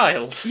amazing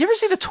child. You ever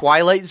see the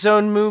Twilight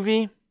Zone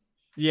movie?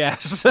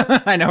 Yes,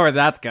 I know where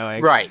that's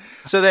going. Right.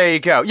 So there you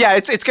go. Yeah,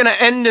 it's going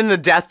to end in the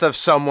death of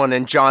someone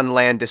and John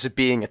Landis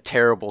being a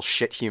terrible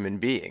shit human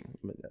being.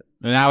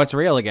 Now it's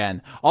real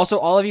again. Also,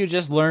 all of you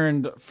just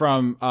learned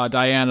from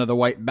Diana the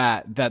White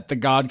Bat that the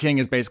God King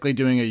is basically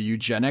doing a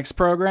eugenics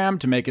program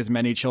to make as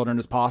many children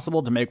as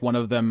possible, to make one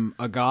of them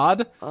a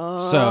god. Oh.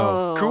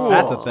 So, cool.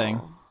 That's a thing.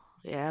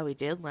 Yeah, we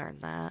did learn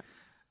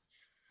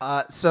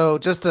that. So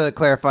just to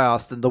clarify,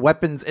 Austin, the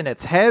weapon's in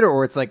its head,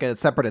 or it's like a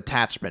separate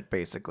attachment,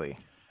 basically?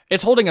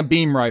 It's holding a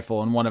beam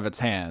rifle in one of its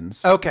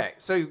hands. Okay,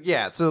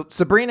 so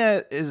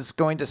Sabrina is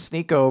going to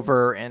sneak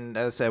over, and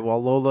as I said,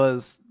 while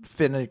Lola's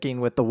finicking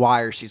with the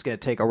wire, she's going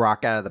to take a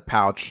rock out of the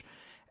pouch,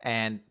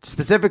 and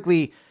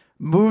specifically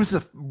moves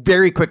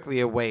very quickly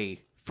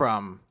away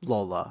from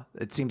Lola.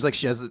 It seems like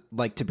she doesn't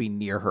like to be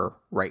near her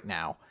right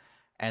now.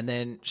 And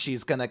then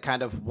she's going to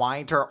kind of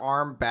wind her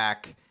arm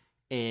back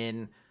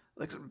in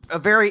a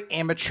very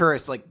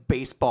amateurish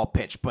baseball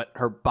pitch, but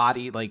her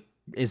body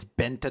is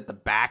bent at the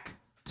back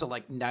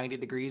to 90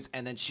 degrees,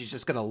 and then she's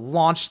just going to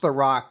launch the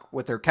rock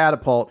with her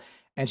catapult,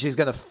 and she's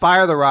going to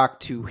fire the rock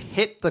to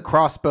hit the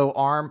crossbow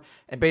arm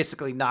and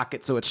basically knock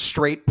it so it's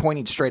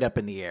pointing straight up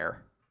in the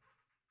air.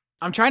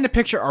 I'm trying to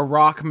picture a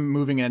rock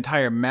moving an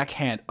entire mech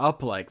hand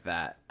up like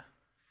that.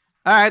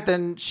 All right,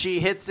 then she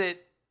hits it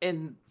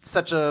in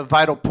such a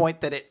vital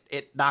point that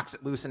it knocks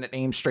it loose and it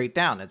aims straight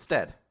down. It's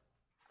dead.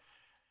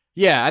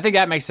 Yeah, I think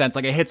that makes sense.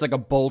 It hits a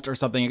bolt or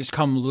something. It just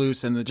comes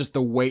loose, and just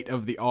the weight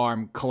of the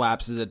arm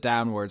collapses it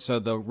downwards. So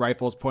the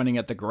rifle's pointing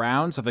at the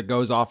ground. So if it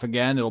goes off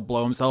again, it'll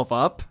blow himself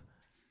up.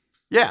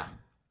 Yeah.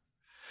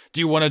 Do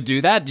you want to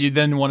do that? Do you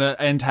then want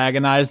to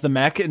antagonize the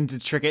mech and to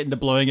trick it into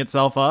blowing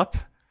itself up?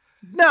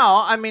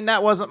 No, I mean,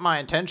 that wasn't my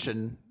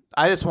intention.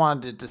 I just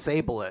wanted to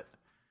disable it,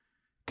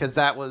 because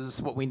that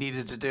was what we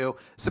needed to do.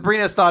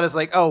 Sabrina's thought is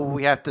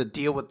we have to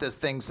deal with this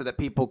thing so that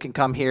people can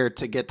come here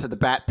to get to the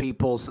Bat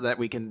people so that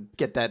we can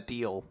get that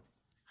deal.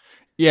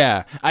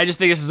 Yeah, I just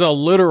think this is a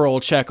literal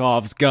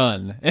Chekhov's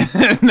gun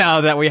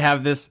now that we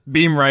have this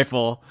beam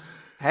rifle.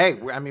 Hey,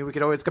 I mean, we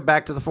could always come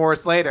back to the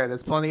forest later.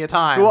 There's plenty of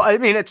time. Well, I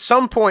mean, at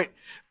some point,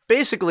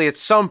 basically at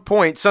some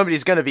point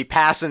somebody's going to be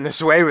passing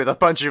this way with a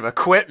bunch of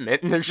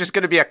equipment, and there's just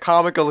going to be a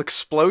comical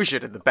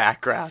explosion in the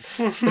background.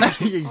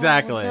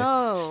 Exactly.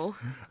 No.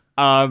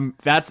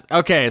 That's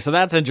okay. So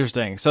that's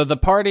interesting. So the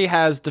party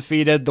has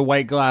defeated the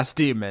white glass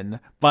demon,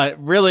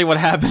 but really what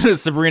happened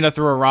is Sabrina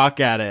threw a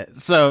rock at it.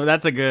 So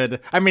that's a good,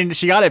 I mean,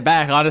 she got it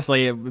back.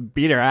 Honestly, it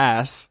beat her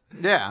ass.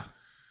 Yeah.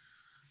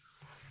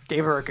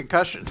 Gave her a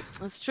concussion.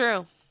 That's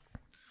true.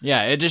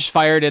 Yeah, it just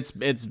fired its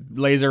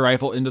laser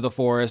rifle into the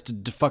forest,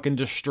 fucking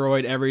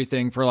destroyed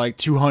everything for like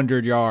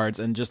 200 yards,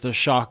 and just a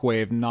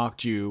shockwave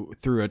knocked you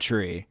through a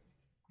tree.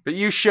 But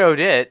you showed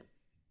it.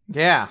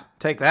 Yeah,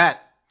 take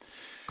that.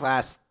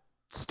 Glass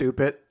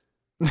stupid.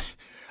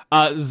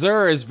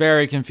 Zur is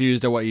very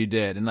confused at what you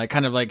did, and like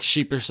kind of like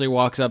sheepishly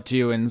walks up to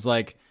you and is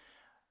like,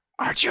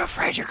 "Aren't you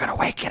afraid you're gonna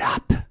wake it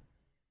up?"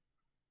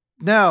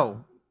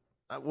 No.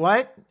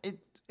 What?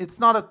 It's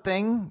not a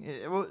thing.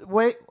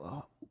 Wait.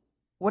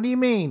 What do you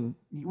mean?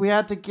 We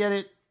had to get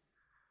it.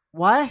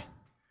 What?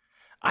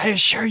 I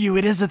assure you,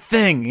 it is a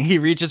thing. He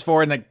reaches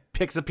forward and like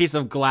picks a piece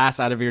of glass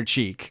out of your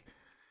cheek.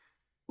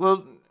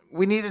 Well,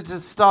 we needed to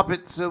stop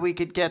it so we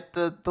could get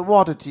the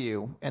water to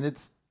you, and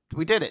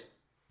we did it.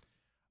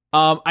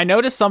 I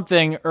noticed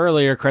something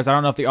earlier, Chris. I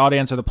don't know if the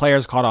audience or the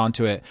players caught on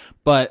to it,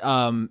 but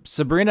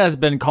Sabrina has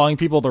been calling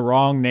people the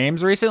wrong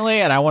names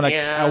recently, and I want to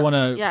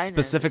Yeah, I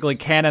specifically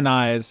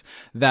canonize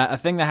that a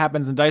thing that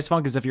happens in Dice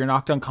Funk is if you're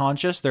knocked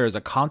unconscious, there is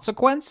a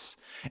consequence,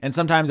 and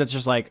sometimes it's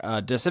just like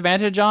a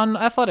disadvantage on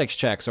athletics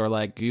checks, or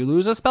like you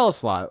lose a spell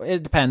slot.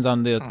 It depends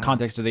on the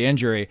context of the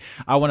injury.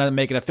 I want to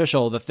make it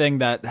official. The thing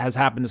that has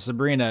happened to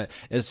Sabrina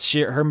is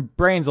her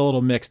brain's a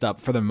little mixed up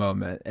for the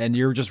moment, and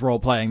you're just role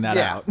playing that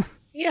out.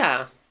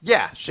 Yeah.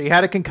 Yeah, she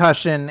had a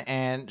concussion,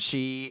 and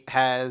she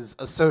has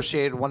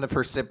associated one of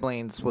her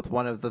siblings with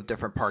one of the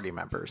different party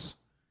members.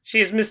 She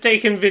has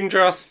mistaken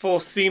Vindros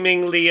for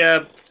seemingly,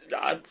 I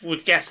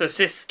would guess, a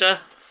sister.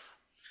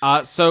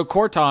 So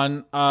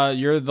Corton,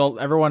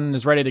 everyone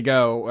is ready to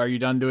go. Are you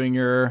done doing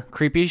your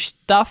creepy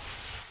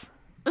stuff?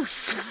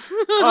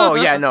 Oh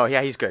yeah, no,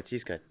 yeah, he's good.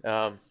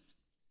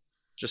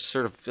 Just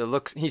sort of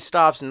looks. He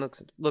stops and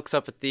looks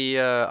up at the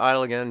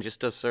idol again, and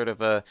just does sort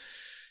of a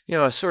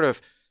sort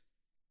of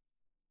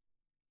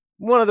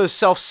one of those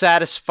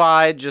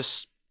self-satisfied,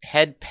 just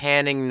head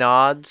panning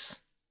nods.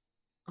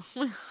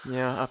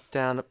 Yeah, up,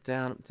 down, up,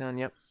 down, up, down.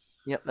 Yep,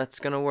 that's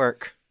gonna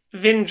work.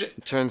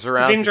 Turns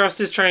around. Vindros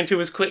is trying to,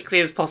 as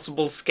quickly as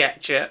possible,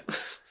 sketch it.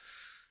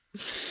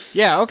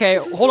 Yeah, okay,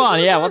 hold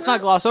on. Yeah, let's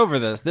not gloss over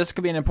this. This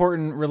could be an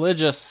important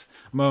religious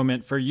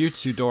moment for you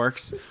two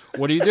dorks.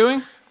 What are you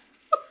doing?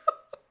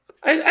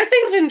 I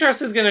think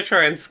Vindros is going to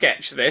try and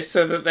sketch this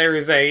so that there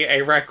is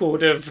a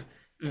record of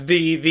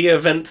the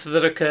event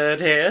that occurred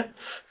here.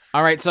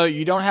 All right, so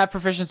you don't have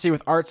proficiency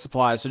with art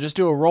supplies, so just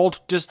do a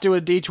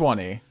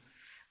d20.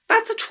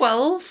 That's a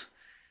 12.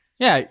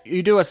 Yeah,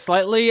 you do a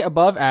slightly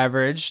above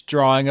average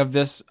drawing of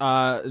this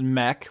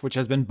mech, which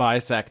has been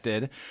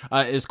bisected.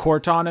 Is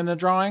Corton in the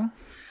drawing?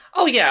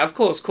 Oh yeah, of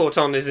course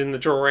Corton is in the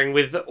drawing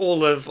with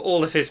all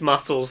of his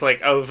muscles like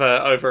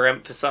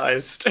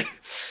overemphasized.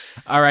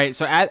 All right,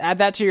 so add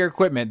that to your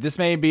equipment. This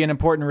may be an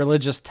important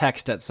religious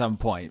text at some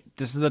point.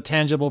 This is the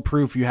tangible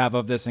proof you have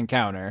of this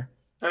encounter.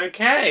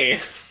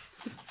 Okay.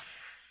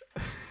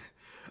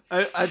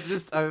 I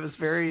was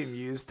very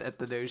amused at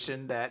the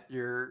notion that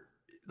your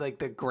like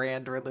the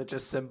grand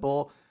religious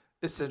symbol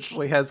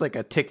essentially has like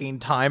a ticking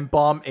time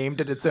bomb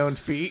aimed at its own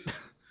feet.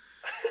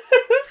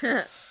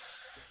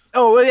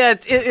 Oh well, yeah,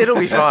 it'll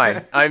be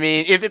fine. I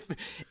mean,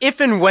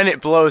 if and when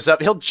it blows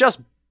up, he'll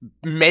just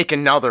make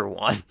another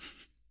one.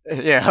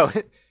 You know.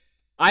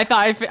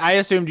 I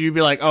assumed you'd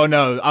be like, oh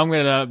no, I'm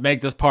gonna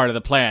make this part of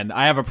the plan.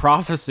 I have a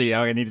prophecy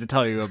I need to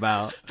tell you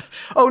about.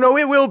 Oh no,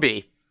 it will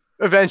be.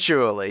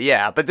 Eventually,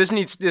 yeah, but it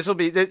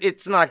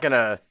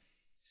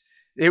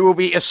will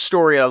be a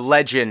story, a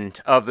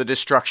legend of the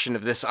destruction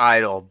of this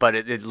idol, but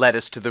it led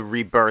us to the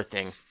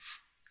rebirthing.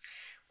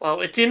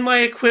 Well, it's in my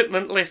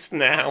equipment list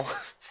now.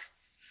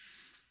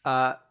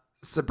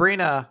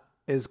 Sabrina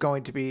is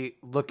going to be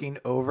looking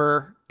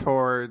over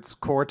towards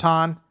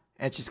Corton,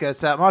 and she's going to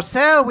say,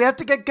 Marcel, we have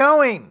to get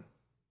going.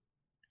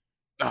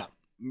 Oh,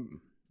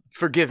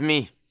 forgive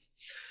me.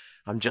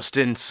 I'm just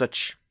in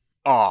such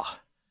awe.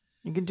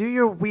 You can do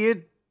your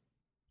weird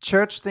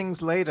church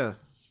things later.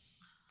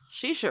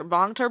 She sure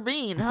bonked her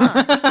bean,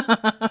 huh?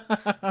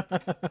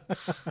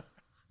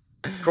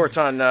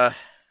 Corton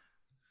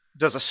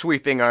does a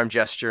sweeping arm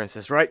gesture and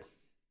says, right,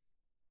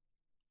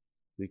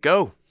 we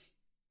go.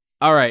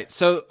 All right,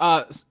 so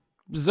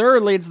Zur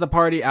leads the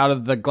party out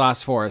of the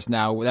glass forest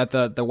now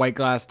that the white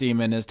glass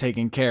demon is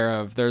taken care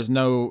of. There's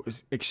no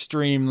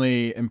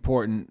extremely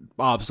important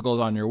obstacles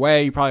on your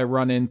way. You probably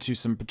run into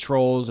some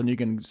patrols and you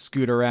can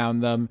scoot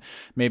around them.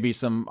 Maybe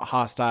some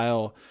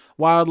hostile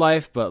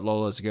wildlife, but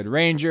Lola's a good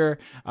ranger.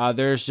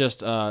 There's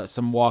just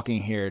some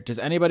walking here. Does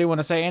anybody want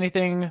to say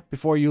anything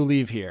before you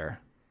leave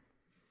here?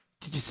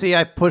 Did you see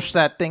I pushed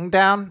that thing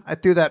down? I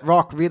threw that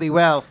rock really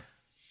well.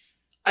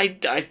 I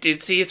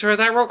did see you throw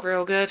that rock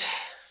real good.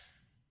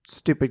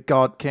 Stupid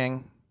God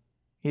King.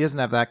 He doesn't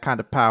have that kind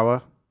of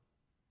power.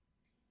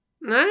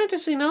 No,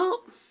 does he not?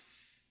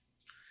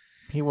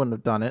 He wouldn't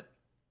have done it.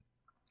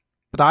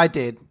 But I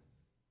did.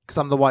 Because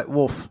I'm the White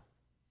Wolf.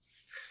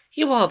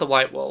 You are the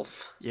White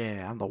Wolf.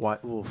 Yeah, I'm the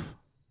White Wolf.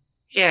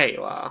 Yeah,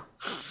 you are.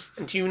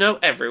 And you know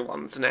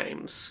everyone's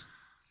names.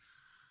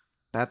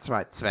 That's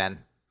right, Sven.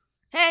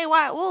 Hey,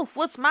 White Wolf,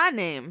 what's my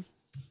name?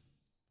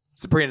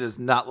 Sabrina does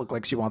not look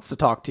like she wants to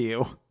talk to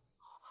you.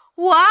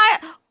 Why?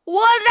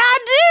 What did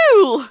I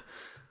do?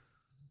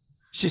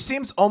 She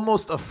seems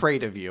almost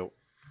afraid of you.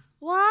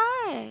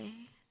 Why?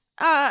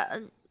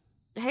 Hey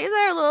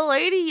there, little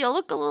lady. You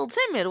look a little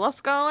timid. What's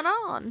going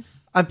on?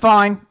 I'm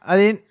fine.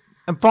 I'm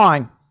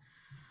fine.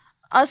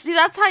 See,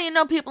 that's how you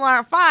know people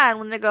aren't fine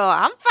when they go,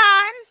 I'm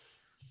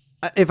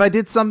fine. If I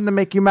did something to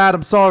make you mad,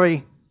 I'm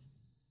sorry.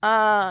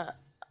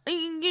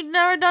 You've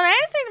never done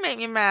anything to make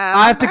me mad.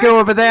 I have to go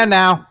over there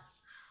now.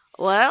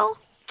 Well,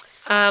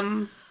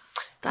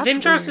 that's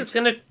Vindros weird. is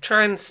gonna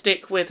try and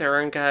stick with her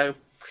and go,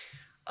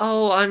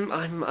 "Oh,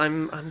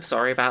 I'm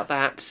sorry about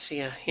that.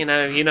 Yeah,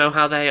 you know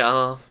how they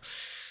are."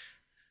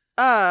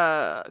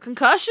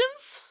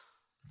 Concussions?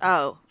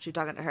 Oh, she's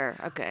talking to her.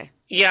 Okay.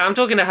 Yeah, I'm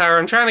talking to her.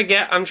 I'm trying to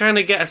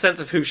get a sense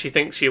of who she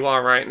thinks you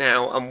are right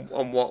now and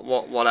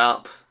what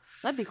up.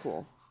 That'd be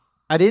cool.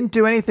 I didn't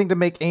do anything to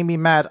make Amy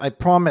mad, I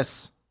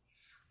promise.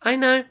 I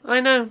know.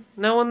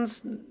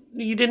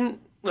 You didn't.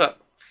 Look,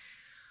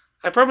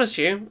 I promise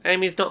you,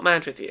 Amy's not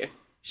mad with you.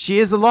 She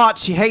is a lot.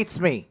 She hates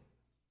me.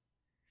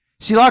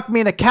 She locked me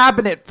in a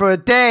cabinet for a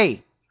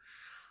day.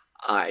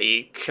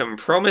 I can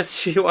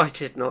promise you, I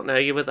did not know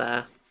you were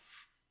there.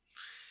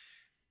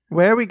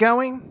 Where are we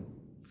going?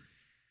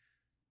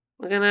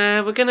 We're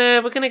gonna go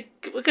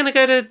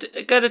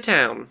to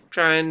town.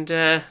 Try and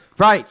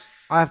Right.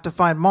 I have to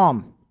find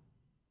Mom.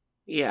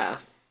 yeah.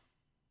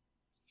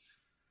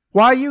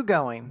 Why are you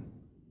going?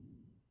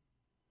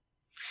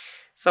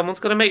 Someone's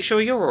got to make sure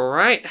you're all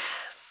right.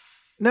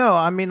 No,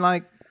 I mean,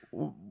 like,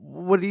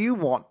 what do you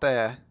want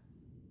there?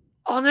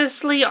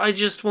 Honestly, I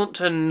just want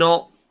to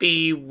not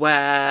be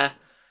where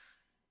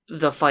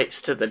the fights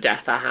to the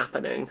death are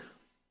happening.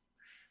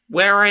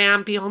 Where I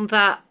am beyond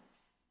that,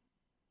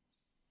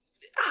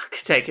 I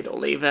could take it or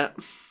leave it.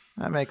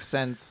 That makes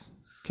sense.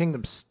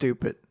 Kingdom's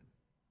stupid.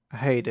 I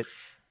hate it.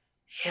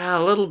 Yeah,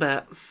 a little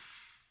bit.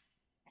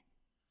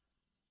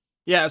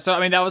 Yeah, so I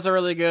mean that was a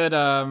really good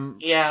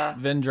Yeah.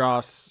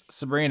 Vindros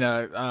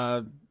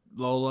Sabrina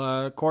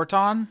Lola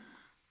Corton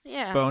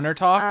Yeah. boner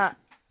talk. I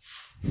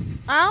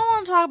don't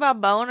want to talk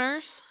about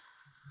boners.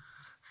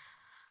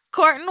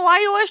 Corton, why are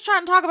you always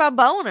trying to talk about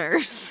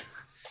boners?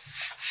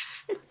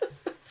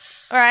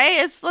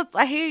 Right?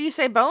 I hear you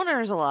say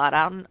boners a lot.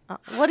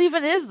 What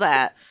even is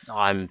that?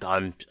 I'm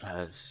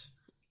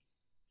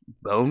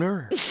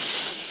boner.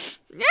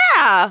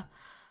 Yeah.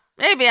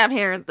 Maybe I'm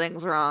hearing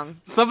things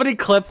wrong. Somebody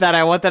clip that.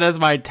 I want that as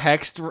my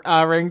text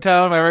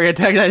ringtone. Whenever I get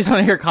text, I just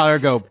want to hear Connor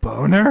go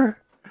boner.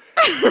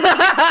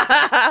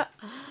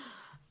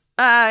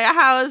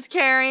 How is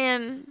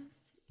carrying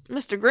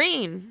Mr.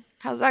 Green?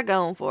 How's that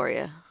going for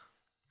you?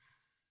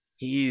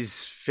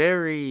 He's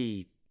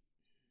very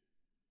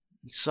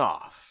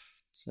soft,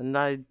 and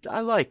I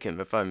like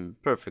him if I'm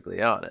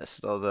perfectly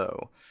honest.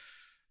 Although,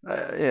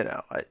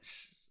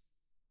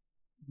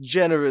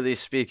 generally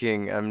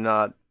speaking, I'm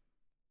not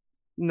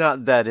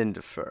that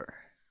into fur.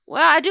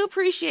 Well, I do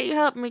appreciate you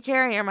helping me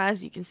carry him.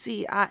 As you can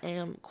see, I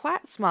am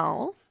quite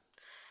small.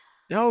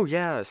 Oh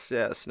yes.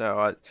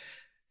 No,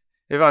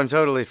 if I'm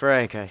totally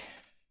frank, I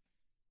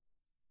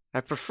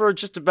prefer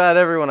just about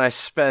everyone I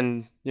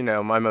spend,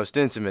 my most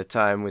intimate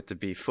time with to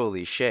be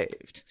fully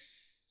shaved.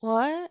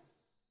 What?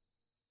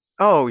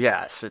 Oh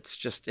yes,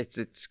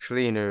 it's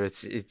cleaner,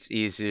 it's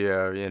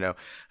easier,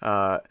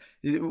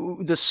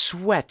 the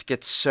sweat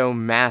gets so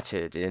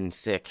matted in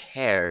thick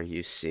hair,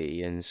 you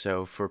see, and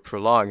so for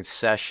prolonged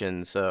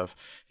sessions of,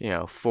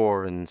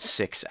 4 and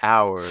 6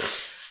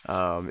 hours,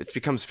 it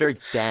becomes very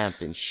damp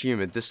and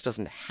humid. This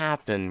doesn't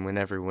happen when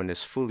everyone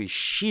is fully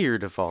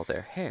sheared of all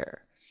their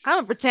hair. I'm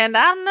gonna pretend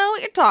I don't know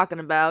what you're talking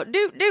about.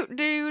 Doot.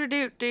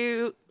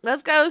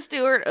 Let's go,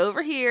 Stuart,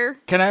 over here.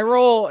 Can I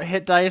roll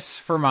hit dice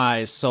for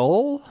my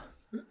soul?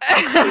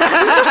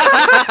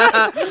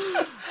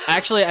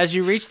 Actually, as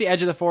you reach the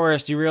edge of the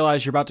forest, you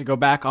realize you're about to go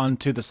back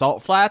onto the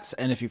salt flats,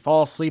 and if you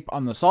fall asleep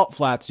on the salt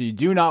flats, you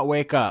do not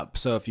wake up.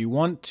 So if you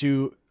want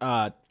to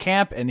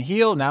camp and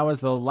heal, now is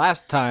the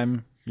last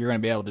time you're going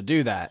to be able to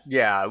do that.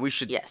 Yeah, we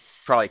should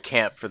Yes. probably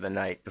camp for the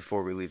night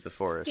before we leave the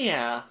forest.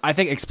 Yeah. I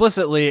think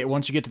explicitly,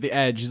 once you get to the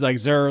edge, like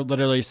Zur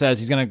literally says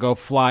he's going to go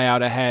fly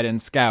out ahead and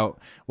scout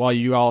while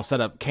you all set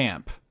up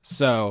camp.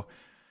 So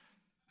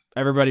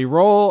everybody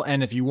roll,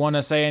 and if you want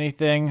to say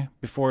anything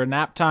before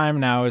nap time,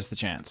 now is the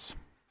chance.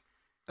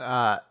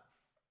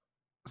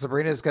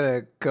 Sabrina's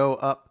gonna go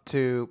up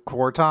to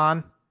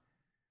Corton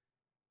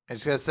and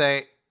she's gonna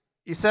say,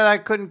 "You said I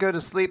couldn't go to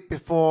sleep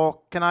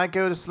before. Can I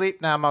go to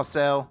sleep now,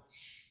 Marcel?"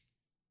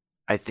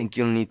 I think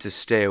you'll need to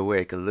stay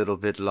awake a little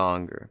bit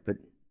longer, but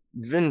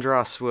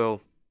Vindros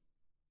will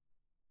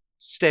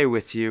stay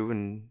with you,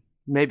 and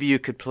maybe you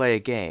could play a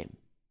game.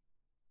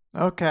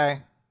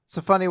 Okay. It's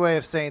a funny way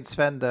of saying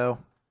Sven, though.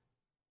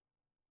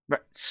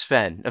 Right,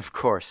 Sven, of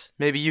course.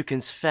 Maybe you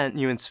and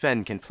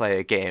Sven can play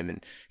a game,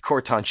 and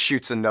Corton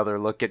shoots another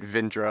look at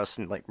Vindros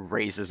and, like,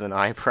 raises an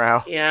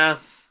eyebrow. Yeah.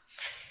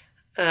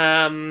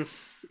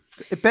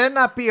 It better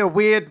not be a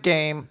weird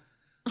game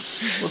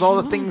with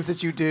all the things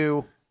that you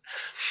do.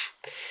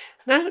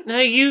 No,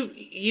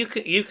 you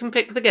can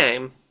pick the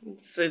game.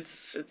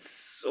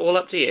 It's all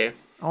up to you.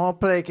 I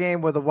want to play a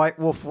game where the White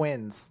Wolf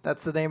wins.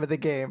 That's the name of the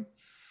game.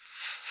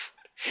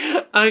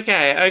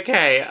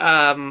 Okay.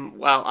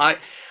 Well,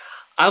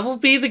 I will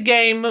be the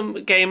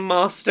game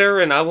master,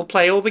 and I will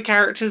play all the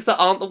characters that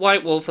aren't the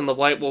White Wolf, and the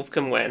White Wolf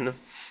can win.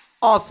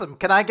 Awesome.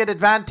 Can I get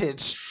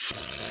advantage?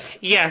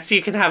 Yes,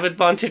 you can have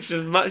advantage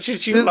as much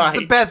as you This like. is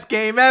the best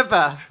game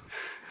ever.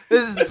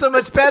 This is so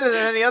much better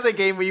than any other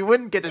game where you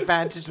wouldn't get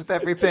advantage with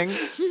everything.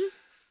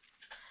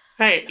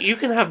 Hey, you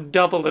can have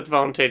double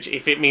advantage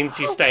if it means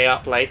you stay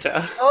up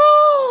later.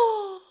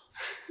 Oh!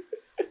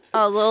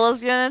 Oh,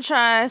 Lila's gonna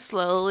try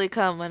slowly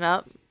coming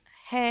up.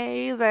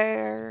 Hey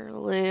there,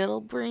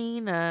 little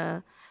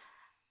Brina.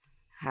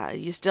 How,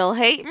 you still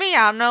hate me?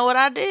 I don't know what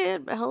I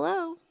did, but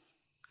hello.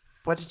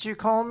 What did you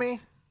call me?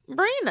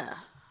 Brina.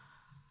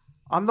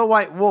 I'm the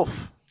White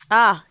Wolf.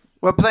 Ah,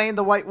 We're playing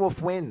the White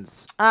Wolf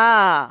wins.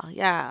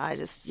 yeah,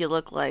 you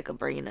look like a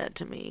Brina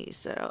to me,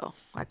 so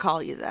I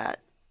call you that.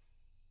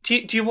 Do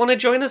you want to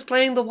join us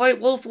playing the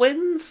White Wolf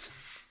wins?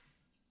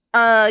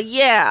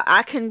 Yeah,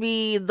 I can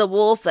be the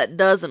wolf that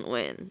doesn't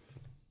win.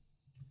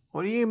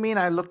 What do you mean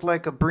I look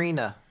like a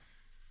Brina?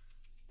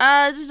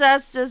 That's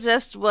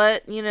just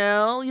what,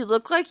 you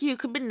look like you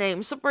could be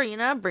named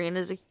Sabrina. Brina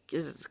is a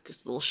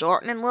little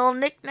shortening little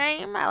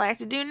nickname. I like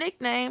to do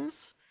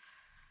nicknames.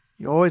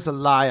 You're always a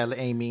liar,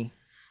 Amy.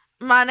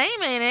 My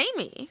name ain't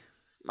Amy.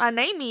 My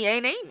namey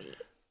ain't Amy.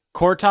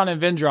 Corton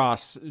and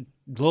Vindros,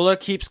 Lula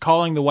keeps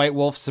calling the White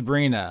Wolf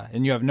Sabrina,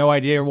 and you have no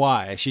idea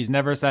why. She's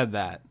never said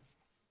that.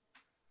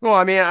 Well,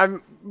 I mean,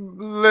 I'm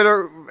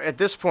literally, at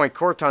this point,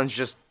 Corton's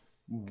just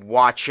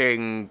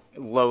watching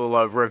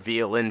Lola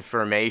reveal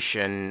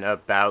information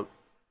about,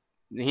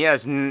 he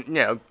has,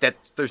 that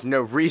there's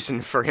no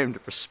reason for him to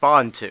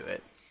respond to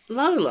it.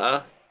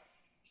 Lola,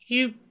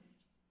 you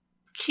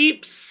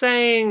keep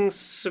saying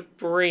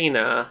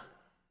Sabrina.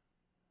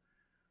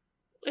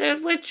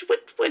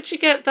 Where'd you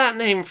get that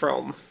name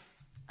from?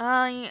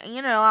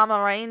 I'm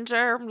a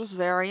ranger. I'm just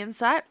very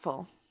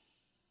insightful.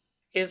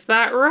 Is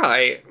that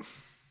right?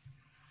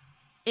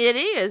 It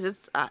is.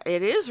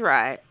 It is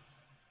right.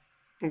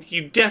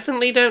 You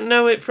definitely don't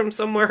know it from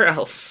somewhere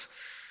else.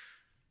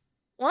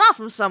 Well, not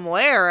from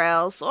somewhere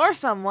else or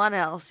someone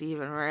else,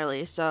 even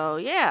really. So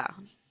yeah.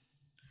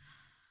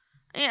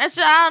 Yes,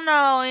 I don't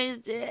know.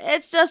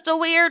 It's just a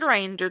weird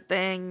ranger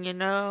thing, I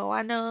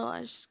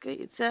know.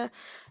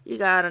 You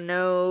gotta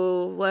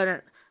know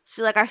what.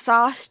 See, like I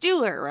saw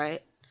Stuart,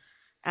 right?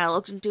 And I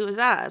looked into his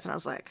eyes, and I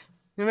was like,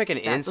 You make an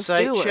That's a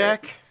insight Stewart.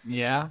 check?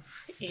 Yeah.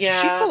 Yeah.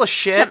 Is she full of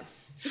shit?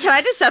 "Can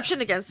I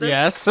deception against this?"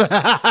 Yes.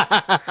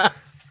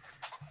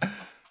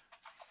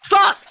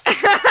 Fuck.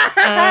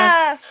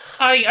 I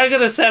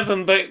got a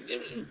 7, but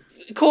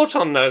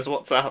Corton knows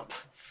what's up.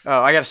 Oh,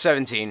 I got a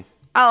 17.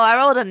 Oh, I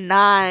rolled a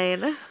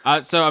 9.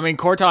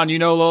 Corton,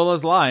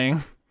 Lola's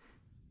lying.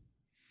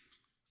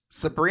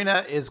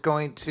 Sabrina is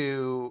going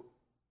to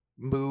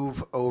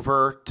move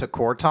over to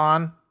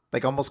Corton,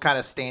 like almost kind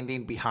of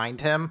standing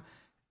behind him,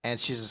 and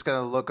she's just going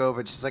to look over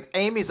and she's like,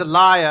 Amy's a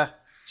liar.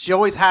 She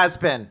always has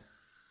been.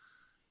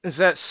 Is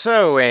that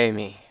so,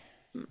 Amy?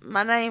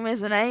 My name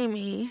isn't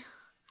Amy.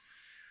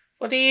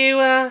 What are you,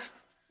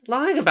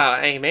 lying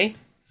about, Amy?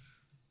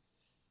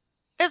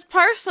 It's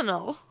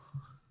personal.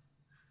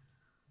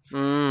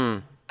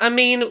 I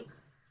mean,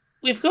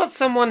 we've got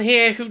someone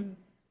here who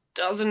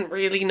doesn't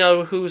really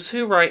know who's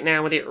who right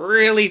now, and it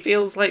really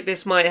feels like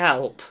this might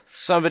help.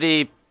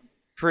 Somebody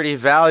pretty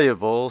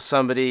valuable,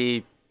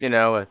 somebody,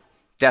 a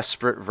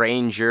desperate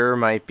ranger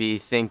might be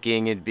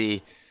thinking it'd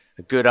be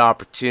a good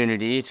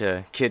opportunity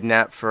to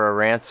kidnap for a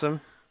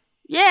ransom.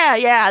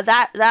 Yeah,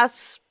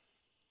 that's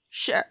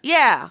sure.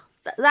 Yeah,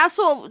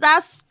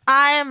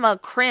 I am a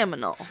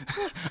criminal.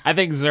 I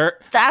think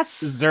That's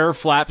Zer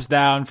flaps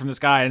down from the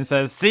sky and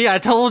says, "See, I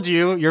told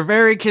you, you're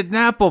very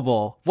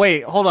kidnappable."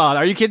 Wait, hold on.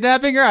 Are you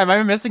kidnapping her? Am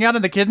I missing out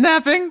on the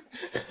kidnapping?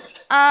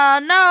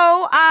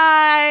 no,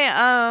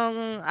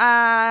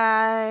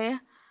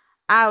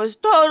 I was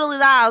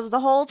the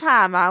whole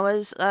time. I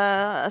was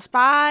a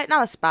spy,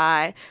 not a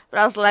spy, but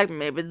I was like,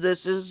 maybe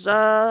this is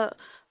a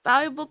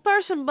valuable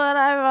person, but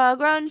I've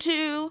grown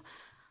to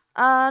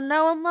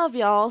know and love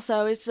y'all,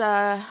 so it's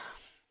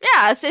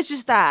it's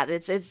just that.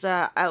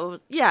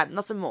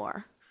 Nothing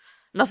more.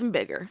 Nothing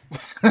bigger.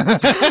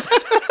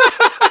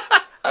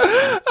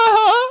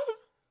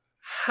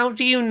 How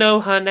do you know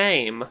her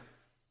name?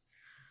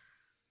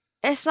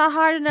 It's not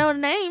hard to know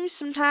names.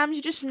 Sometimes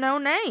you just know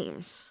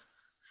names.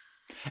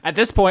 At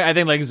this point, I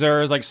think like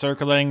Zur is like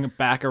circling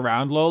back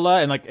around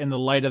Lola, and like in the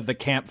light of the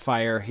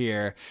campfire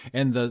here,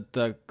 and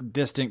the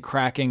distant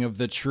cracking of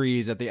the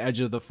trees at the edge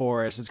of the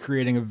forest is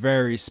creating a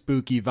very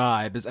spooky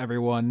vibe as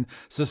everyone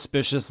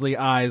suspiciously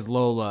eyes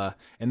Lola,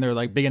 and they're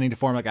like beginning to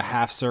form like a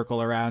half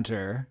circle around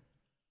her.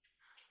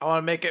 I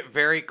want to make it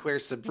very clear.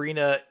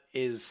 Sabrina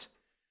is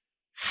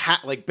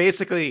like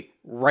basically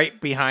right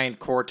behind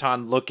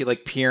Corton, looking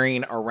like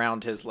peering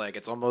around his leg.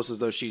 It's almost as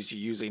though she's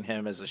using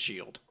him as a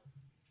shield.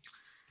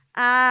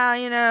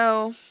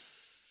 My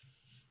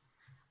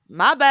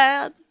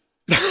bad.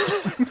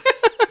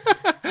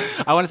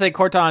 I want to say,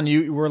 Corton,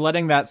 you were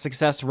letting that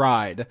success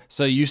ride,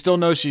 so you still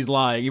know she's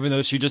lying, even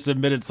though she just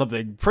admitted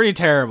something pretty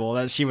terrible,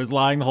 that she was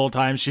lying the whole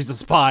time she's a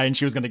spy and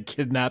she was going to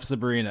kidnap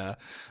Sabrina.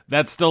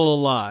 That's still a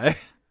lie.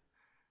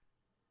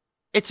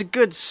 It's a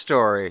good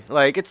story.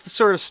 Like, it's the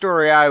sort of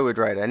story I would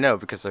write. I know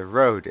because I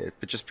wrote it,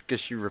 but just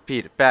because you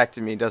repeat it back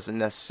to me doesn't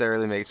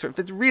necessarily make it. So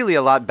it's really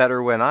a lot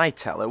better when I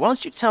tell it. Why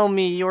don't you tell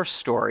me your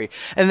story,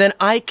 and then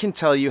I can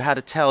tell you how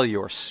to tell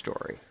your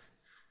story.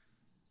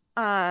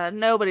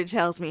 Nobody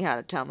tells me how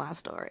to tell my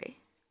story.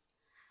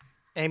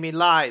 Amy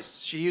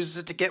lies. She uses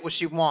it to get what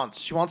she wants.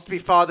 She wants to be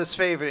father's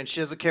favorite, and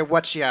she doesn't care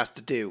what she has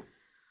to do.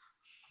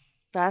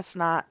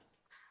 I'm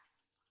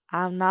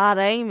not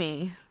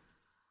Amy.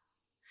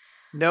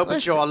 No, but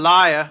Listen. you're a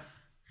liar.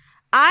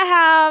 I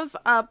have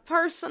a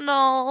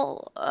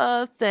personal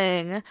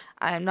thing.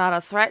 I am not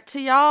a threat to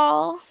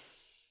y'all.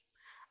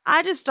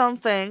 I just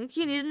don't think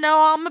you need to know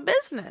all my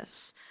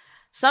business.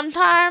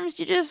 Sometimes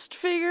you just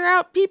figure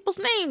out people's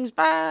names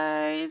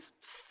by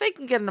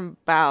thinking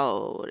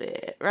about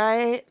it,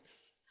 right?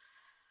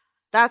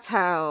 That's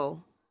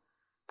how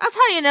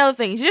you know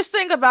things. You just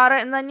think about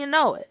it and then you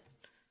know it.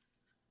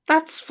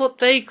 That's what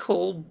they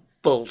call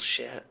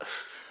bullshit.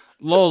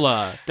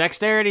 Lola,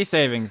 dexterity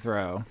saving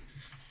throw.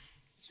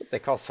 That's what they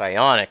call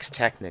psionics,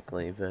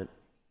 technically, but...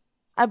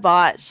 I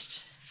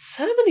botched.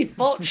 So many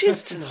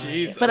botches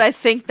tonight. But I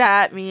think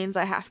that means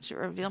I have to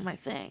reveal my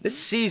thing. This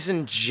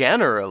season,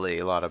 generally,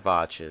 a lot of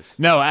botches.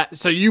 No,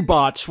 so you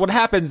botched. What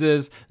happens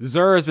is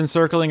Zur has been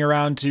circling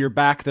around to your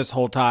back this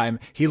whole time.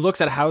 He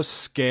looks at how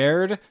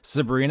scared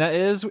Sabrina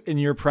is in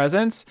your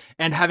presence,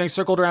 and having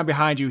circled around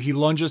behind you, he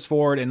lunges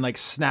forward and like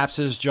snaps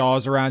his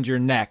jaws around your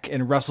neck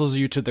and wrestles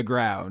you to the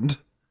ground.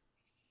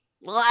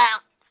 Blah,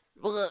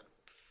 blah,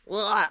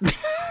 blah,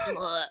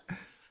 blah.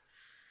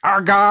 I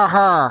got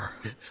her.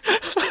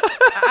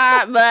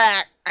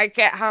 But I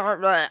can't have it.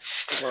 Blah.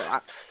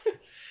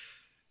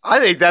 I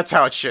think that's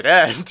how it should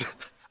end.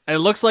 It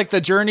looks like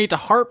the journey to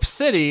Harp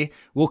City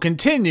will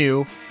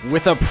continue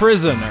with a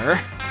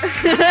prisoner.